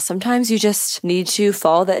yeah, sometimes you just need to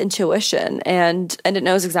follow that intuition and it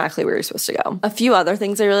knows exactly where you're supposed to go. A few other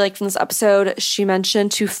things I really liked from this episode. She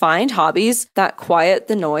mentioned to find hobbies that quiet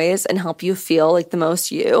the noise and help you feel like the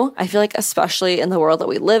most you. I feel like especially in the world that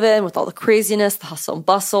we live in with all the craziness, the hustle and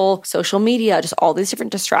bustle, social media, just all these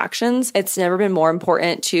different distractions, it's never been more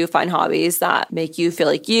important to find hobbies that make you feel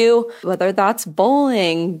like you, whether that's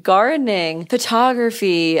bowling, gardening,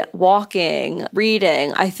 photography, walking,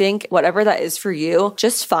 reading. I think whatever that is for you,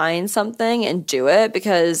 just find something and do it,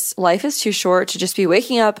 because life is too short to just be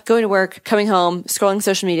waking up, going to work, coming home, scrolling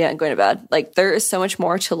social media and going to bed. Like, there is so much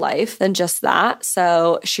more to life than just that.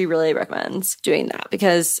 So she really recommends doing that,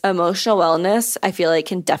 because emotional wellness, I feel like,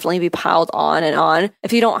 can definitely be piled on and on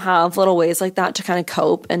if you don't have little ways like that to kind of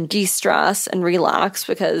cope and de-stress and relax.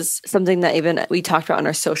 Because something that even we talked about in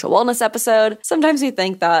our social wellness episode, sometimes we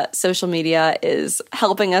think that social media is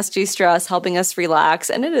helping us de-stress, helping us relax,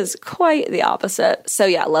 and it is quite the opposite. So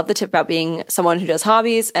yeah, I love the tip about being someone who does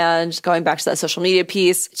hobbies. And going back to that social media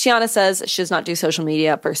piece, Tiana says she does not do social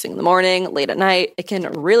media first thing in the morning, late at night. It can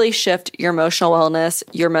really shift your emotional wellness,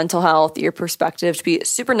 your mental health, your perspective to be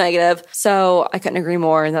super negative. So I couldn't agree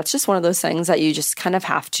more. And that's just one of those things that you just kind of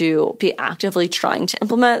have to be actively trying to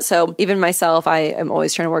implement. So even myself, I am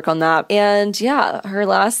always trying to work on that. And yeah, her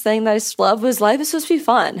last thing that I just loved was life is supposed to be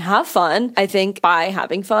fun. Have fun. I think by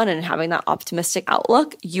having fun and having that optimistic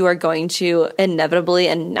outlook, you are going to inevitably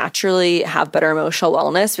and naturally have better emotional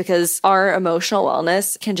wellness, because our emotional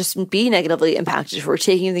wellness can just be negatively impacted if we're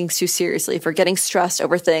taking things too seriously, if we're getting stressed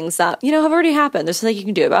over things that, have already happened. There's something you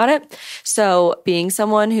can do about it. So being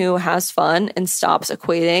someone who has fun and stops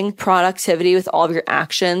equating productivity with all of your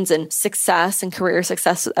actions and success and career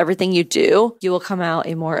success with everything you do, you will come out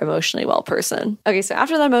a more emotionally well person. Okay, so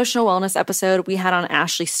after the emotional wellness episode, we had on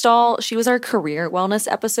Ashley Stahl. She was our career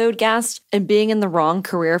wellness episode guest, and being in the wrong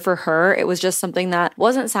career for her, it was just something that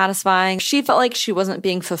wasn't satisfying. She felt like she wasn't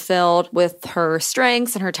being fulfilled with her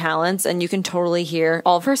strengths and her talents, and you can totally hear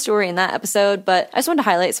all of her story in that episode. But I just wanted to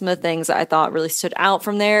highlight some of the things that I thought really stood out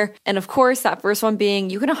from there. And of course, that first one being,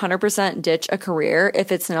 you can 100% ditch a career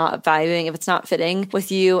if it's not vibing, if it's not fitting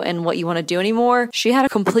with you and what you want to do anymore. She had a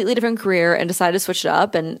completely different career and decided to switch it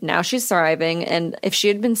up, and now she's thriving. And if she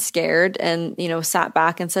had been scared and, sat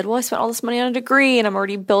back and said, well, I spent all this money on a degree and I'm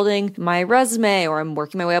already building my resume, or I'm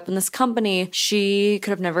working my way up in this company, she could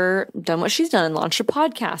have never done what she's done and launched a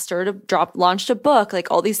podcast or launched a book, like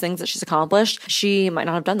all these things that she's accomplished. She might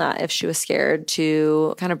not have done that if she was scared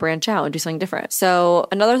to kind of branch out and do something different. So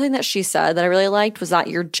another thing that she said that I really liked was that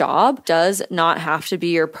your job does not have to be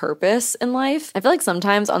your purpose in life. I feel like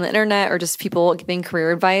sometimes on the internet or just people giving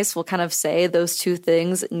career advice will kind of say those two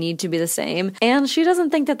things need to be the same. And she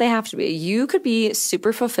doesn't think that they have to be. You could be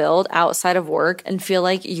super fulfilled outside of work and feel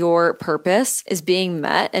like your purpose is being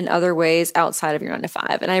met in other ways outside of your 9 to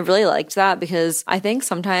 5. And I really liked that, because I think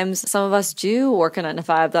sometimes some of us do work a 9 to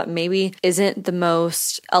 5 that maybe isn't the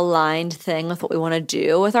most aligned thing with what we want to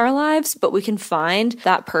do with our lives, but we can find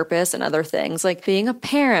that purpose in other things, like being a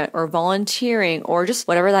parent or volunteering or just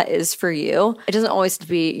whatever that is for you. It doesn't always have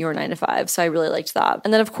to be your 9 to 5. So I really liked that.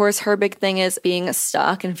 And then of course, her big thing is being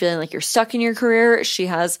stuck and feeling like you're stuck in your career. She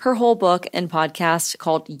has her whole book and podcast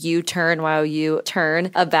called U-Turn,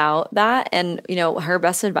 YOU-Turn, about that. And, her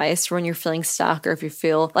best advice for when you're feeling stuck or if you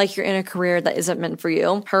feel like you're in a career that isn't meant for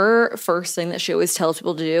you, her first thing that she always tells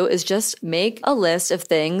people to do is just make a list of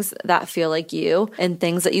things that feel like you and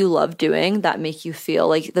things that you love doing that make you feel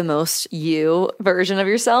like the most you version of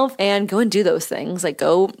yourself, and go and do those things. Like,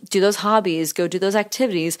 go do those hobbies, go do those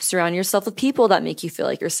activities, surround yourself with people that make you feel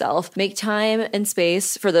like yourself. Make time and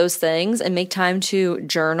space for those things, and make time to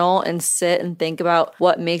journal and sit and think about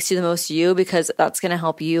what makes you the most you, because that's going to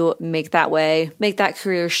help you make that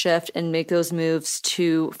career shift and make those moves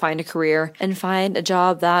to find a career and find a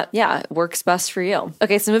job that, works best for you.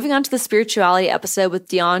 Okay, so moving on to the spirituality episode with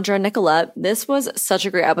Deandra Nicolette. This was such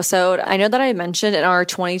a great episode. I know that I mentioned in our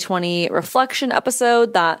 2020 reflection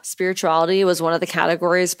episode that spirituality was one of the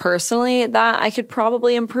categories personally that I could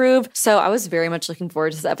probably improve. So I was very much looking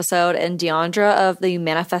forward to this episode. And Deandra of the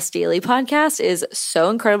Manifest Daily podcast is so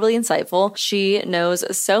incredibly insightful. She knows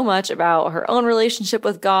so much about her own relationship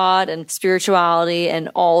with God and spirituality and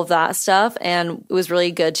all of that stuff. And it was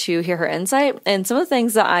really good to hear her insight. And some of the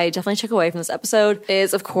things that I definitely took away from this episode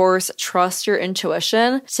is, of course, trust your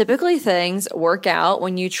intuition. Typically things work out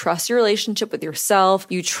when you trust your relationship with yourself,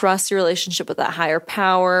 you trust your relationship with that higher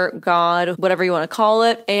power, God, whatever you want to call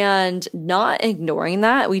it, and not ignoring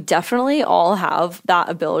that. We definitely all have that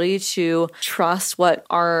ability to trust what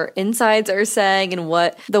our insides are saying and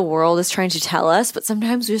what the world is trying to tell us, but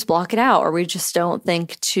sometimes we just block it out, or we just don't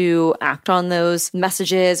think to act on those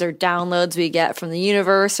messages or downloads we get from the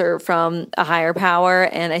universe or from a higher power.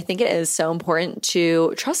 And I think it is so important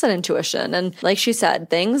to trust that intuition. And like she said,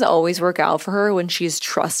 things always work out for her when she's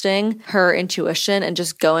trusting her intuition and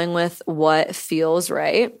just going with what feels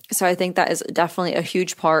right. So I think that is definitely a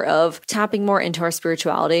huge part of tapping more into our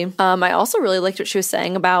spirituality. I also really liked what she was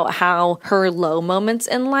saying about how her low moments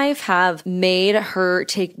in life have made her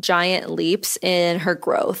take giant leaps in her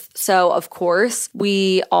growth. So of course,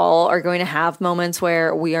 we all are going to have moments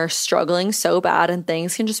where we are struggling so bad and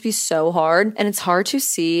things can just be so hard. And it's hard to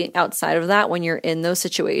see outside of that when you're in those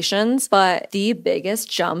situations. But the biggest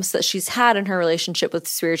jumps that she's had in her relationship with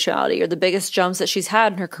spirituality, or the biggest jumps that she's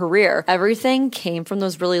had in her career, everything came from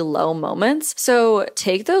those really low moments. So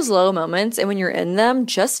take those low moments, and when you're in them,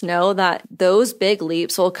 just know that those big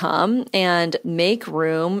leaps will come, and make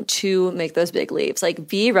room to make those big leaps. Like,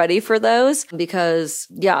 be ready for those, because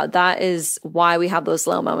yeah, that is why we have those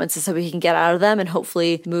low moments, is so we can get out of them and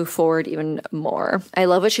hopefully move forward even more. I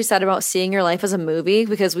love what she said about seeing your life as a movie,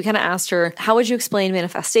 because we kind of asked her, how would you explain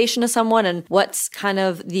manifestation to someone, and what's kind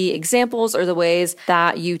of the examples or the ways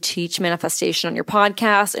that you teach manifestation on your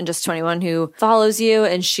podcast and just to anyone who follows you.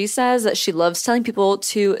 And she says that she loves telling people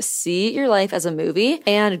to see your life as a movie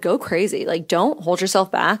and go crazy. Like, don't hold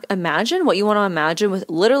yourself back. Imagine what you want to imagine with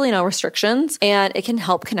literally no restrictions, and it can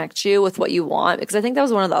help connect you with what you want. Because I think that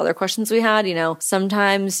was one of the other questions we had. You know,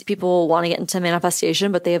 sometimes people want to get into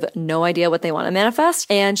manifestation, but they have no idea what they want to manifest.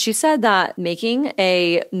 And she said that making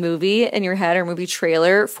a movie in your head or movie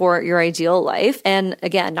trailer for your ideal life, and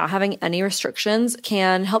again, not having any restrictions,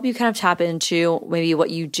 can help you kind of tap into maybe what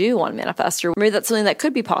you do want to manifest, or maybe that's something that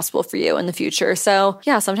could be possible for you in the future. So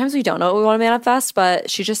yeah, sometimes we don't know what we want to manifest, but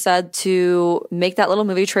she just said to make that little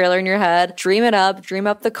movie trailer in your head, dream it up, dream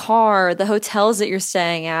up the car, the hotels that you're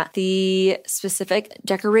staying at, the specific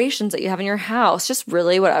decorations that you have in your house, just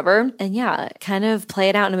really whatever. And yeah, kind of play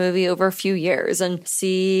it out in a movie over a few years and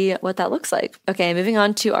see what that looks like. Okay, moving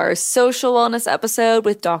on to our social wellness episode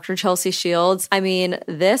with Dr. Chelsea Shields. I mean,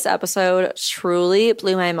 this episode truly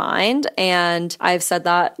blew my mind, and I've said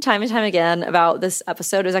that time and time again about this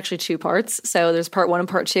episode. There's actually two parts, so there's part 1 and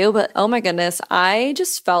part 2, but oh my goodness, I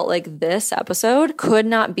just felt like this episode could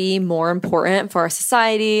not be more important for our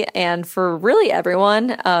society and for really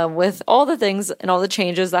everyone, with all the things and all the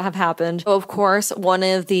changes that have happened. So of course, one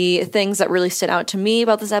of the things that really stood out to me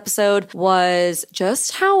about this episode was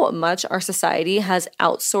just how much our society has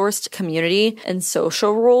outsourced community and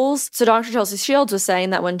social roles. So Dr. Chelsea Shields was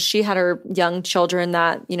saying that when she had her young children,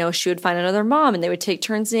 that, you know, she would find another mom and they would take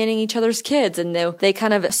turns nannying each other's kids, and they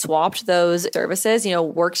kind of swapped those services, you know,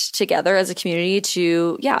 worked together as a community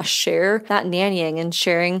to, yeah, share that nannying and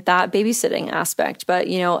sharing that babysitting aspect. But,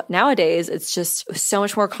 you know, nowadays it's just so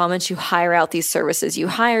much more common to hire out these services. You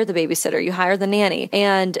hire the babysitter, you hire the nanny,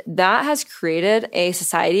 and that has created a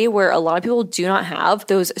society where a lot of people do not have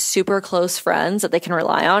those super close friends that they can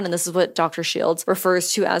rely on. And this is what Dr. Shields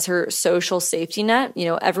refers to as her social safety net. You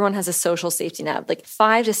know, everyone has a social safety net, like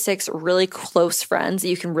 5 to 6 really close friends that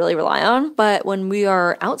you can really rely on. But when we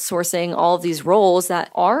are outsourcing all of these roles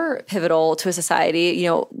that are pivotal to a society, you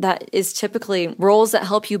know, that is typically roles that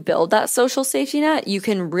help you build that social safety net, you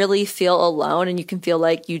can really feel alone and you can feel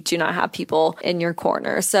like you do not have people in your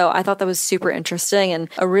corner. So I thought that was super interesting and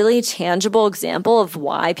a really tangible example of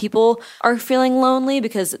why people are feeling lonely,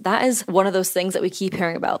 because that is one of those things that we keep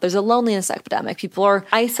hearing about. There's a loneliness epidemic. People are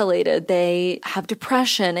isolated. They have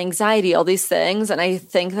depression, anxiety, all these things. And I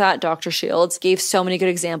think that Dr. Shields gave so many good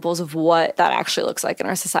examples of what that actually looks like in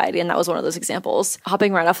our society. And that was one of those examples.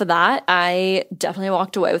 Hopping right off of that, I definitely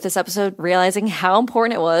walked away with this episode realizing how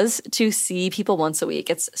important it was to see people once a week.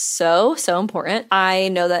 It's so, so important. I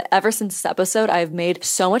know that ever since this episode, I've made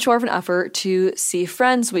so much more of an effort to see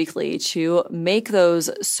friends weekly, to make those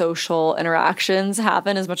social interactions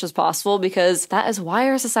happen as much as possible, because that is why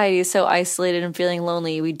our society is so isolated and feeling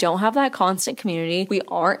lonely. We don't have that constant community. We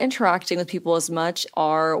aren't interacting with people as much.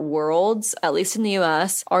 Our worlds, at least in the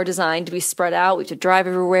US, are designed to be spread out. We have to drive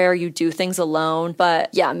everywhere. You do things alone. But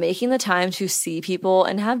yeah, making the time to see people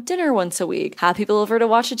and have dinner once a week, have people over to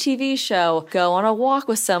watch a TV show, go on a walk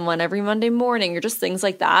with someone every Monday morning, or just things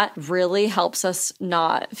like that really helps us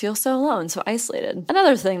not feel so alone, so isolated.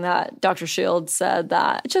 Another thing that Dr. Shields said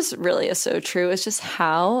that just really is so true is just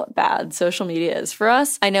how bad social media is for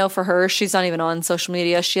us. I know for her, she's not even on social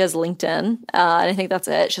media. She has LinkedIn, and I think that's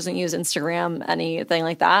it. She doesn't use Instagram, anything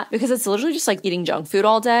like that, because it's literally just like eating junk food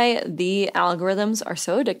all day. The algorithms are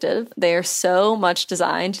so addictive. They are so much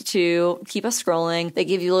designed to keep us scrolling. They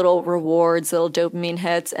give you little rewards, little dopamine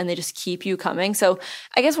hits, and they just keep you coming. So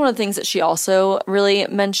I guess one of the things that she also really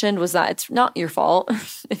mentioned was that it's not your fault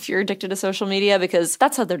if you're addicted to social media, because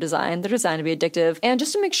that's how they're designed. They're designed to be addictive. And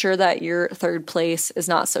just to make sure that your third place is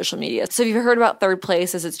not social media. So if you've heard about third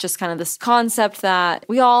places, it's just kind of this concept that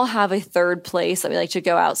we all have a third place that we like to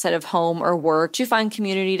go outside of home or work to find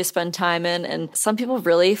community to spend time in. And some people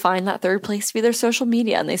really find that third place to be their social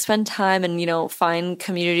media, and they spend time and, find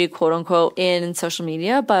community, quote unquote, in social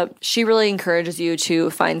media. But she really encourages you to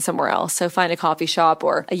find somewhere else. So find a coffee shop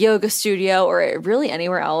or a yoga studio or really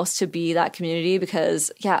anywhere else to be that community,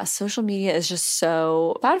 because social media is just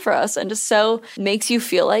so bad for us and just so makes you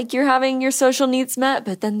feel like you're having your social needs met,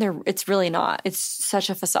 but then it's really not. It's such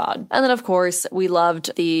a facade. And then of course, we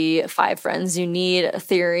loved the 5 friends you need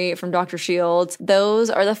theory from Dr. Shields. Those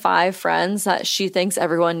are the 5 friends that she thinks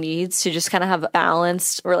everyone needs to just kind of have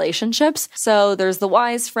balanced relationships. So there's the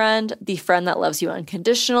wise friend, the friend that loves you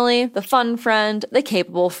unconditionally, the fun friend, the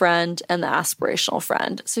capable friend, and the aspirational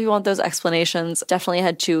friend. So if you want those explanations, definitely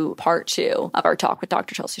head to part 2 of our talk with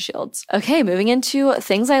Dr. Chelsea Shields. Okay, moving into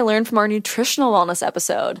things I learned from our nutritional wellness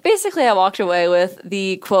episode. Basically, I walked away with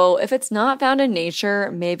the quote, if it's not found in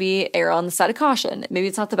nature, maybe err on the side of caution. Maybe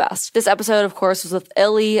it's not the best. This episode, of course, was with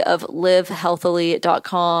Illy of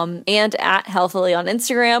livehealthily.com and at healthily on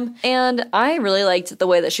Instagram. And I really liked the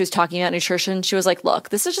way that she was talking about nutrition. She was like, look,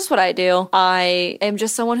 this is just what I do. I am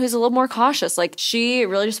just someone who's a little more cautious. Like, she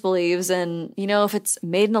really just believes in, if it's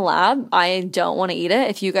made in a lab, I don't want to eat it.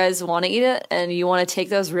 If you guys want to eat it and you want to take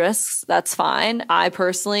those risks, that's fine. I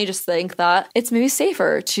personally just think that it's maybe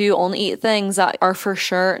safer to only eat things that are for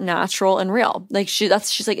sure natural and real. Like she's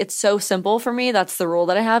like, it's so simple for me. That's the rule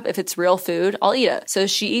that I have. If it's real food, I'll eat it. So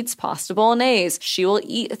she eats pasta bolognese. She will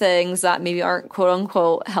eat things that maybe aren't quote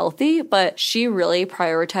unquote healthy, but she really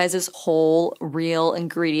prioritizes whole, real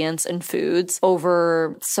ingredients and foods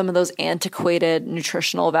over some of those antiquated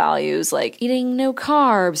nutritional values, like eating no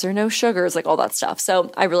carbs or no sugars, like all that stuff.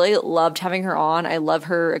 So I really loved having her on. I love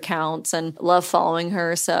her accounts and love following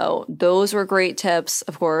her. So those were great tips,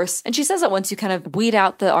 of course. And she says that once you kind of weed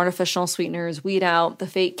out the artificial sweeteners, weed out the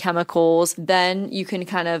fake chemicals, then you can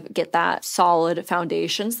kind of get that solid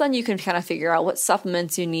foundation. So then you can kind of figure out what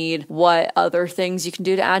supplements you need, what other things you can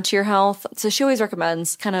do to add to your health. So she always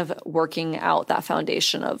recommends kind of working out that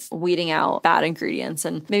foundation of weeding out bad ingredients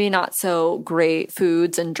and maybe not so great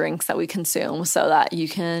foods and drinks that we consume, so that you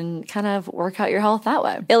can kind of work out your health that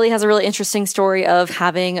way. Illy has a really interesting story of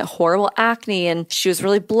having horrible acne, and she was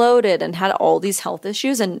really bloated and had all these health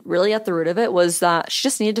issues, and really at the root of it was that she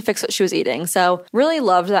just needed to fix what she was eating. So really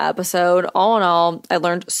loved that episode. All in all, I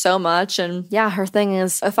learned so much. And her thing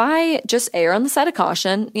is, if I just err on the side of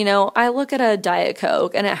caution, I look at a Diet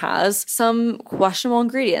Coke and it has some questionable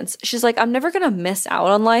ingredients. She's like, I'm never going to miss out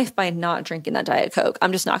on life by not drinking that Diet Coke.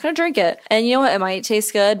 I'm just not going to drink it. And you know what? It might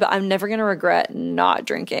taste good, but I'm never going to regret not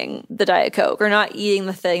drinking the Diet Coke or not eating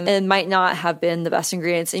the thing. It might not have been the best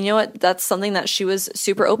ingredients. And you know what? That's something that she was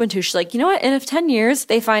super open to. She's like, you know what? And if 10 years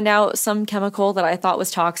they find out some chemical that I thought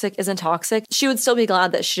was toxic isn't toxic, she would still be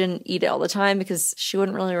glad that she didn't eat it all the time, because she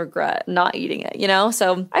wouldn't really regret not eating it,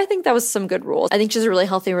 So I think that was some good rules. I think she has a really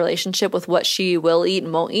healthy relationship with what she will eat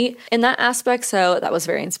and won't eat in that aspect. So that was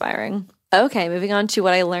very inspiring. Okay, moving on to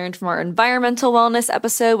what I learned from our environmental wellness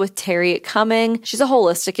episode with Terry Cumming. She's a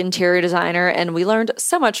holistic interior designer, and we learned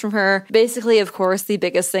so much from her. Basically, of course, the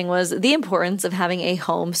biggest thing was the importance of having a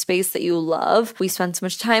home space that you love. We spend so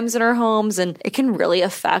much time in our homes, and it can really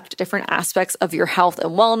affect different aspects of your health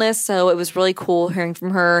and wellness. So it was really cool hearing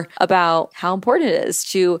from her about how important it is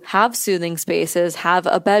to have soothing spaces, have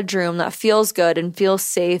a bedroom that feels good and feels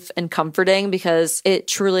safe and comforting, because it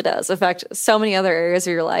truly does affect so many other areas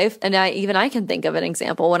of your life. And I can think of an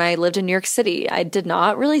example. When I lived in New York City, I did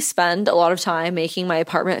not really spend a lot of time making my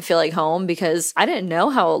apartment feel like home, because I didn't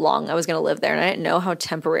know how long I was going to live there, and I didn't know how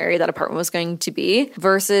temporary that apartment was going to be.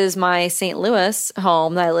 Versus my St. Louis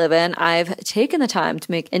home that I live in, I've taken the time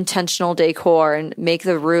to make intentional decor and make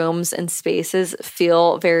the rooms and spaces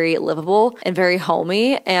feel very livable and very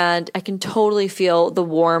homey. And I can totally feel the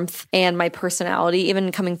warmth and my personality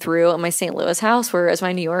even coming through in my St. Louis house, whereas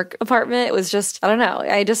my New York apartment, it was just, I don't know,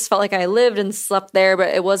 I just felt like I lived and slept there, but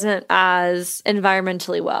it wasn't as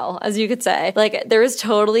environmentally well, as you could say. Like, there is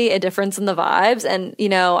totally a difference in the vibes. And,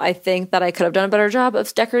 I think that I could have done a better job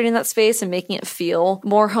of decorating that space and making it feel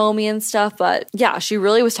more homey and stuff. But yeah, she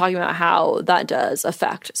really was talking about how that does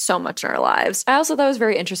affect so much in our lives. I also thought it was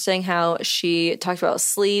very interesting how she talked about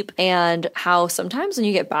sleep, and how sometimes when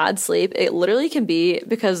you get bad sleep, it literally can be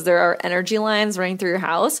because there are energy lines running through your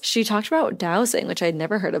house. She talked about dowsing, which I'd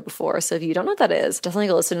never heard of before. So if you don't know what that is, definitely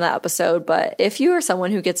go listen to that episode. episode, but if you are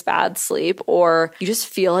someone who gets bad sleep or you just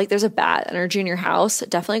feel like there's a bad energy in your house,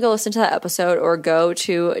 definitely go listen to that episode or go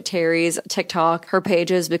to Terry's TikTok, her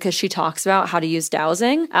pages, because she talks about how to use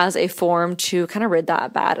dowsing as a form to kind of rid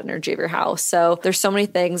that bad energy of your house. So there's so many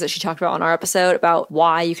things that she talked about on our episode about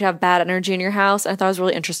why you could have bad energy in your house. And I thought it was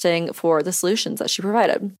really interesting for the solutions that she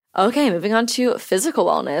provided. Okay, moving on to physical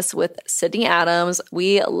wellness with Sydney Adams.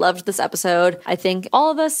 We loved this episode. I think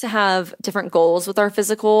all of us have different goals with our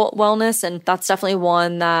physical wellness, and that's definitely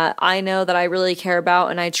one that I know that I really care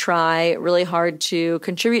about, and I try really hard to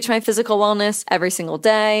contribute to my physical wellness every single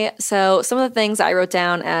day. So some of the things I wrote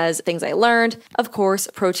down as things I learned, of course,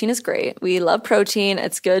 protein is great. We love protein.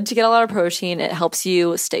 It's good to get a lot of protein. It helps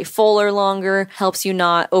you stay fuller longer, helps you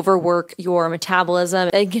not overwork your metabolism.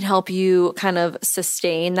 It can help you kind of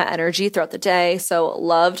sustain that energy throughout the day. So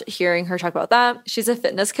loved hearing her talk about that. She's a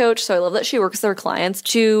fitness coach, so I love that she works with her clients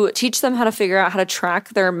to teach them how to figure out how to track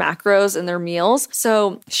their macros and their meals.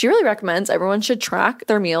 So she really recommends everyone should track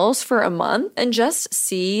their meals for a month and just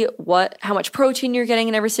see how much protein you're getting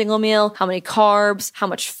in every single meal, how many carbs, how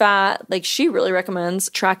much fat. Like, she really recommends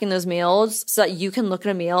tracking those meals so that you can look at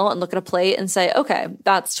a meal and look at a plate and say, okay,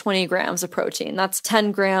 that's 20 grams of protein. That's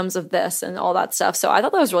 10 grams of this and all that stuff. So I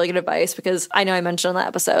thought that was really good advice, because I know I mentioned on that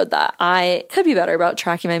episode that I could be better about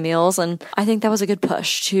tracking my meals, and I think that was a good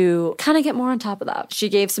push to kind of get more on top of that. She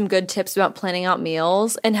gave some good tips about planning out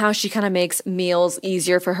meals and how she kind of makes meals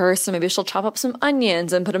easier for her. So maybe she'll chop up some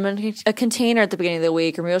onions and put them in a container at the beginning of the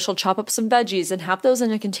week, or maybe she'll chop up some veggies and have those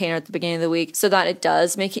in a container at the beginning of the week, so that it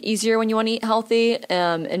does make it easier when you want to eat healthy,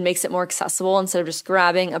 and makes it more accessible. Instead of just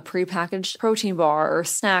grabbing a prepackaged protein bar or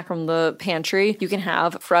snack from the pantry, you can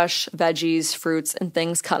have fresh veggies, fruits, and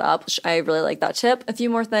things cut up. I really like that tip. A few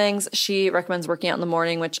more things. She recommends working out in the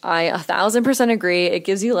morning, which I 1000% agree. It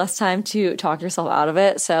gives you less time to talk yourself out of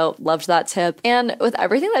it. So loved that tip. And with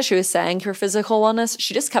everything that she was saying for physical wellness,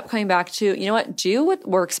 she just kept coming back to, you know what, do what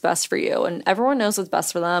works best for you. And everyone knows what's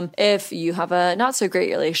best for them. If you have a not so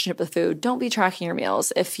great relationship with food, don't be tracking your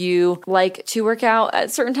meals. If you like to work out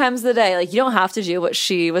at certain times of the day, like, you don't have to do what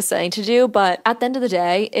she was saying to do. But at the end of the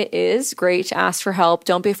day, it is great to ask for help.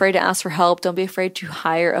 Don't be afraid to ask for help. Don't be afraid to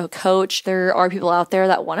hire a coach. There are people out there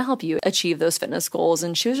that want to help you achieve those fitness goals.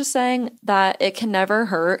 And she was just saying that it can never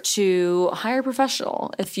hurt to hire a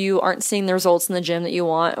professional if you aren't seeing the results in the gym that you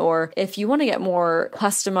want, or if you want to get more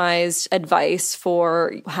customized advice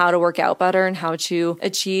for how to work out better and how to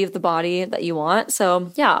achieve the body that you want.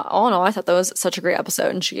 So yeah, all in all, I thought that was such a great episode,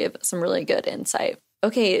 and she gave some really good insight.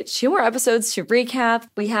 Okay, 2 more episodes to recap.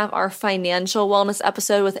 We have our financial wellness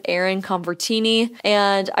episode with Erin Convertini,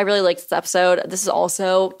 and I really liked this episode. This is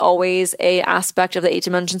also always a aspect of the 8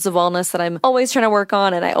 dimensions of wellness that I'm always trying to work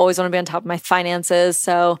on, and I always want to be on top of my finances.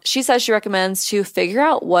 So she says she recommends to figure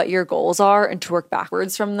out what your goals are and to work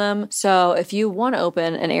backwards from them. So if you want to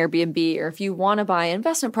open an Airbnb, or if you want to buy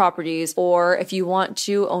investment properties, or if you want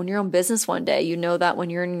to own your own business one day, you know that when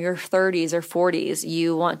you're in your 30s or 40s,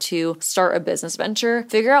 you want to start a business venture.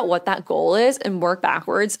 Figure out what that goal is and work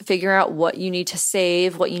backwards. Figure out what you need to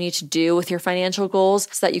save, what you need to do with your financial goals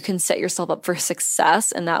so that you can set yourself up for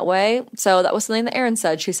success in that way. So that was something that Erin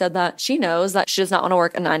said. She said that she knows that she does not want to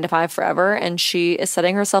work a 9 to 5 forever, and she is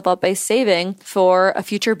setting herself up by saving for a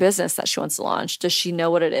future business that she wants to launch. Does she know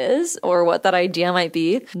what it is or what that idea might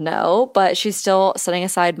be? No, but she's still setting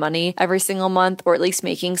aside money every single month, or at least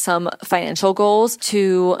making some financial goals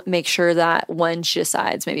to make sure that when she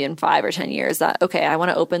decides, maybe in 5 or 10 years, that, okay, I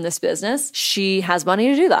want to open this business, she has money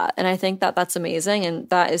to do that. And I think that that's amazing. And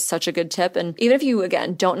that is such a good tip. And even if you,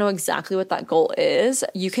 again, don't know exactly what that goal is,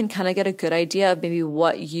 you can kind of get a good idea of maybe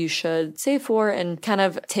what you should save for, and kind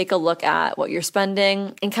of take a look at what you're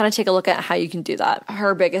spending and kind of take a look at how you can do that.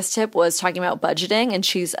 Her biggest tip was talking about budgeting, and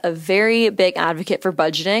she's a very big advocate for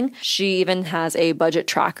budgeting. She even has a budget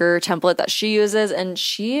tracker template that she uses, and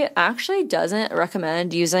she actually doesn't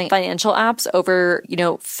recommend using financial apps over,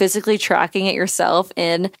 physically tracking it yourself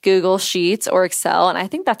in Google Sheets or Excel. And I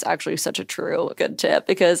think that's actually such a true good tip,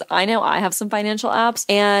 because I know I have some financial apps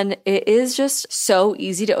and it is just so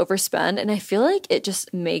easy to overspend. And I feel like it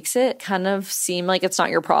just makes it kind of seem like it's not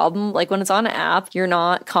your problem. Like when it's on an app, you're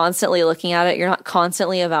not constantly looking at it. You're not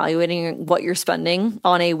constantly evaluating what you're spending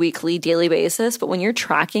on a weekly, daily basis. But when you're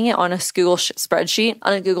tracking it on a Google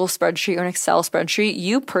spreadsheet or an Excel spreadsheet,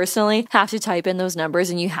 you personally have to type in those numbers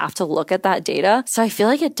and you have to look at that data. So I feel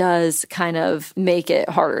like it does kind of make it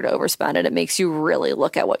harder to overspend, and it makes you really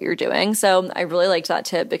look at what you're doing. So I really liked that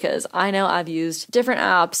tip because I know I've used different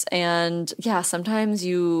apps, and yeah, sometimes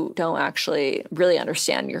you don't actually really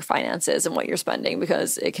understand your finances and what you're spending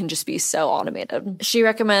because it can just be so automated. She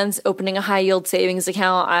recommends opening a high yield savings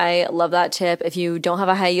account. I love that tip. If you don't have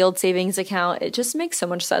a high yield savings account, it just makes so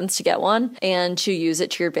much sense to get one and to use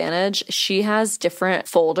it to your advantage. She has different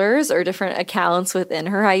folders or different accounts within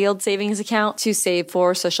her high yield savings account to save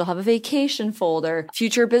for. So she'll have a vacation folder,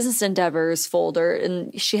 future business endeavors folder,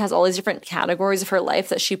 and she has all these different categories of her life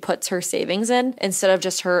that she puts her savings in instead of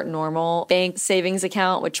just her normal bank savings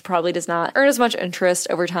account, which probably does not earn as much interest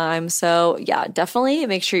over time. So yeah, definitely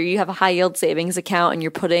make sure you have a high yield savings account and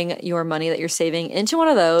you're putting your money that you're saving into one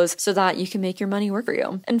of those so that you can make your money work for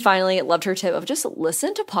you. And finally, loved her tip of just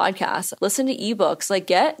listen to podcasts, listen to ebooks, like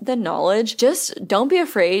get the knowledge. Just don't be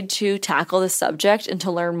afraid to tackle this subject and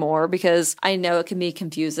to learn more, because I know it can be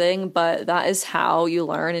confusing, but that is how you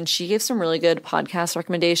learn. And she gave some really good podcast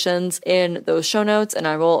recommendations in those show notes, and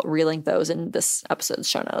I will relink those in this episode's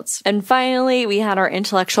show notes. And finally, we had our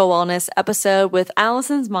intellectual wellness episode with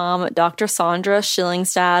Allison's mom, Dr. Sandra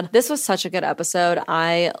Schillingstad. This was such a good episode.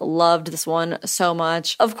 I loved this one so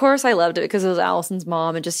much. Of course, I loved it because it was Allison's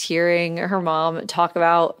mom, and just hearing her mom talk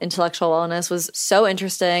about intellectual wellness was so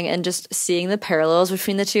interesting, and just seeing the parallels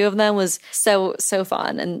between the two of them was so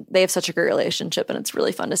fun. And they have such a great relationship, and it's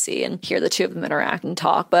really fun to see and hear the two of them interact and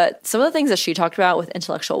talk. But some of the things that she talked about with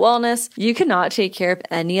intellectual wellness, you cannot take care of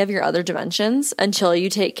any of your other dimensions until you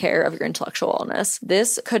take care of your intellectual wellness.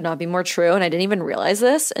 This could not be more true, and I didn't even realize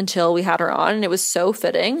this until we had her on, and it was so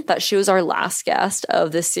fitting that she was our last guest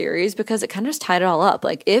of this series because it kind of just tied it all up.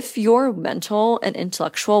 Like, if your mental and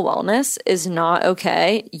intellectual wellness is not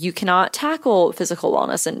okay, you cannot tackle physical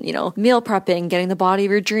wellness and, meal prepping, getting the body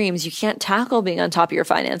of your dreams. You can't tackle being on top of your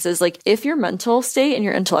finances. Like, if your mental state and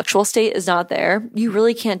your intellectual state is not there, you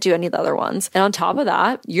really can't do any of the other ones. And on top of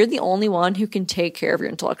that, you're the only one who can take care of your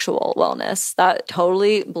intellectual wellness. That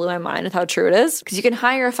totally blew my mind with how true it is, because you can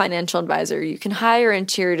hire a financial advisor, you can hire an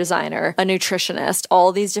interior designer, a nutritionist,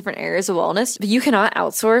 all these different areas of wellness, but you cannot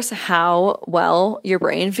outsource how well your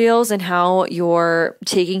brain feels and how you're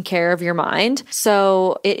taking care of your mind.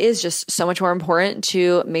 So it is just so much more important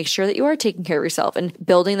to make sure that you are taking care of yourself and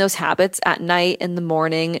building those habits at night, in the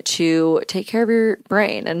morning, to take care of your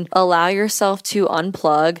brain and allow yourself to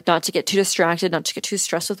unplug, not to get too distracted, not to get too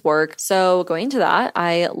stressed with work. So going into that,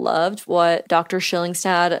 I loved what Dr.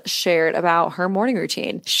 Schillingstad shared about her morning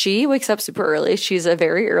routine. She wakes up super early. She's a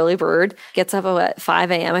very early bird, gets up at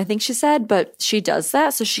 5 a.m., I think she said, but she does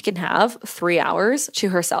that so she can have 3 hours to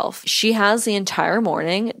herself. She has the entire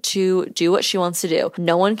morning to do what she wants to do.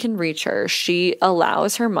 No one can reach her. She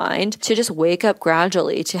allows her mind to just wake up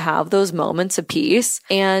gradually, to have those moments of peace.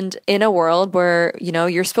 And in a world where,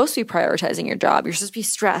 you're supposed to be prioritizing your job, you're supposed to be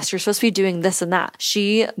stressed, you're supposed to be doing this and that,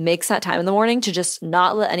 she makes that time in the morning to just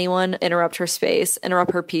not let anyone interrupt her space,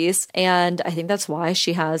 interrupt her peace. And I think that's why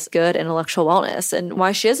she has good intellectual wellness and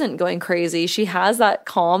why she isn't going crazy. She has that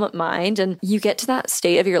calm mind, and you get to that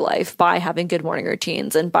state of your life by having good morning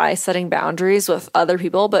routines and by setting boundaries with other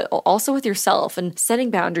people, but also with yourself, and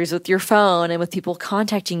setting boundaries with your phone and with people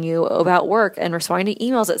contacting you about work and responding to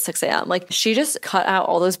emails at 6 a.m. Like, she just cut out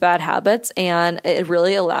all those bad habits, and it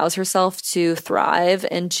really allows herself to thrive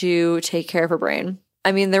and to take care of her brain.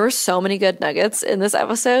 I mean, there were so many good nuggets in this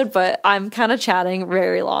episode, but I'm kind of chatting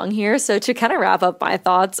very long here. So to kind of wrap up my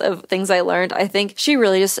thoughts of things I learned, I think she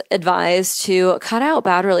really just advised to cut out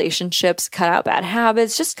bad relationships, cut out bad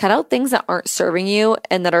habits, just cut out things that aren't serving you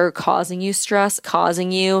and that are causing you stress,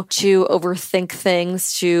 causing you to overthink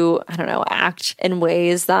things, to, act in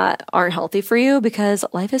ways that aren't healthy for you, because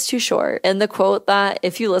life is too short. And the quote that,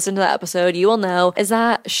 if you listen to the episode, you will know, is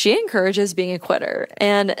that she encourages being a quitter.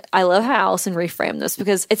 And I love how Allison reframed this,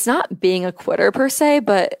 because it's not being a quitter per se,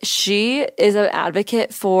 but she is an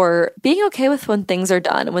advocate for being okay with when things are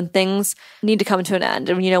done, when things need to come to an end,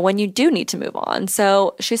 and when you do need to move on.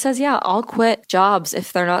 So she says, yeah, I'll quit jobs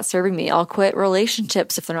if they're not serving me. I'll quit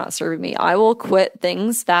relationships if they're not serving me. I will quit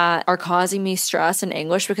things that are causing me stress and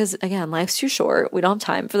anguish, because again, life's too short. We don't have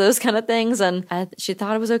time for those kind of things. And she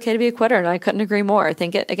thought it was okay to be a quitter, and I couldn't agree more. I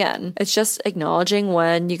think it's just acknowledging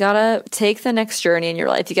when you gotta take the next journey in your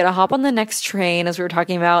life. You gotta hop on the next train, as we were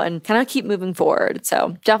talking about and kind of keep moving forward.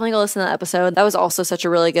 So definitely go listen to that episode. That was also such a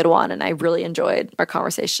really good one. And I really enjoyed our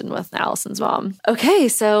conversation with Allison's mom. Okay,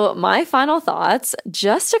 so my final thoughts,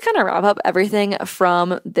 just to kind of wrap up everything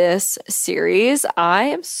from this series. I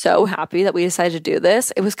am so happy that we decided to do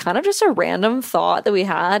this. It was kind of just a random thought that we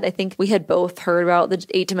had. I think we had both heard about the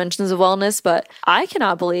 8 dimensions of wellness, but I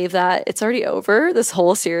cannot believe that it's already over, this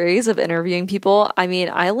whole series of interviewing people. I mean,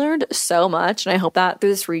 I learned so much, and I hope that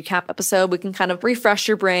through this recap episode, we can kind of refresh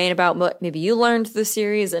your brain about what maybe you learned through the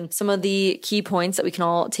series and some of the key points that we can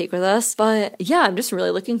all take with us. But yeah, I'm just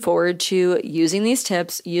really looking forward to using these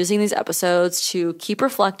tips, using these episodes to keep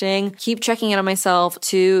reflecting, keep checking in on myself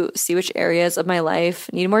to see which areas of my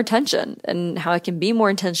life need more attention and how I can be more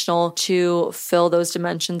intentional to fill those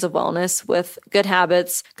dimensions of wellness with good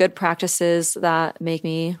habits, good practices that make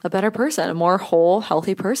me a better person, a more whole,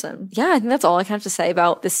 healthy person. Yeah, I think that's all I have to say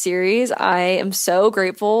about this series. I am so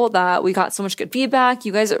grateful that we got so much good feedback.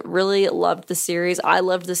 You guys really loved the series. I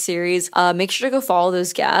loved the series. Make sure to go follow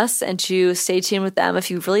those guests and to stay tuned with them.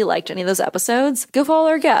 If you really liked any of those episodes, go follow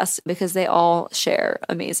our guests because they all share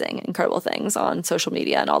amazing, incredible things on social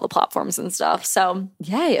media and all the platforms and stuff. So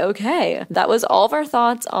yay, okay. That was all of our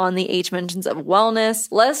thoughts on the 8 dimensions of wellness.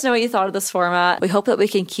 Let us know what you thought of this format. We hope that we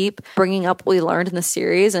can keep bringing up what we learned in the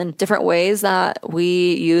series and different ways that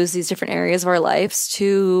we use these different areas of our lives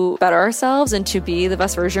to better ourselves and to be the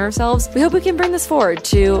best version of ourselves. We hope we can bring this forward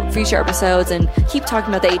to future episodes and keep talking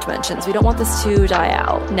about the 8 dimensions. We don't want this to die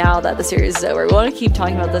out now that the series is over. We want to keep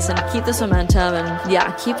talking about this and keep this momentum and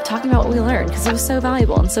yeah, keep talking about what we learned because it was so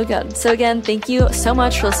valuable and so good. So again, thank you so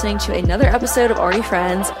much for listening to another episode of Already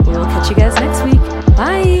Friends. We will catch you guys next week.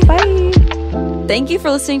 Bye. Bye. Thank you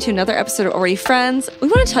for listening to another episode of Already Friends. We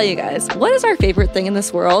want to tell you guys, what is our favorite thing in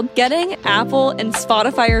this world? Getting Apple and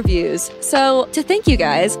Spotify reviews. So to thank you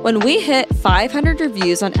guys, when we hit 500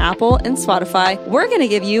 reviews on Apple and Spotify, we're going to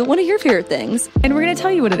give you one of your favorite things. And we're going to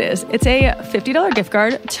tell you what it is. It's a $50 gift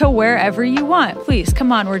card to wherever you want. Please,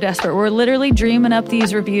 come on, we're desperate. We're literally dreaming up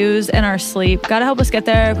these reviews in our sleep. Got to help us get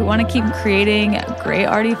there. If we want to keep creating great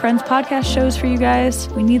Already Friends podcast shows for you guys,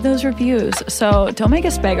 we need those reviews. So don't make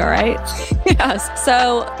us beg, all right? Yes.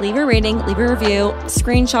 So leave a rating, leave a review,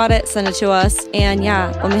 screenshot it, send it to us. And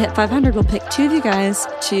yeah, when we hit 500, we'll pick 2 of you guys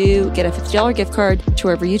to get a $50 gift card to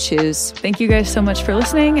wherever you choose. Thank you guys so much for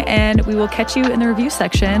listening, and we will catch you in the review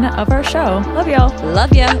section of our show. Love y'all.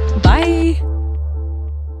 Love ya. Bye.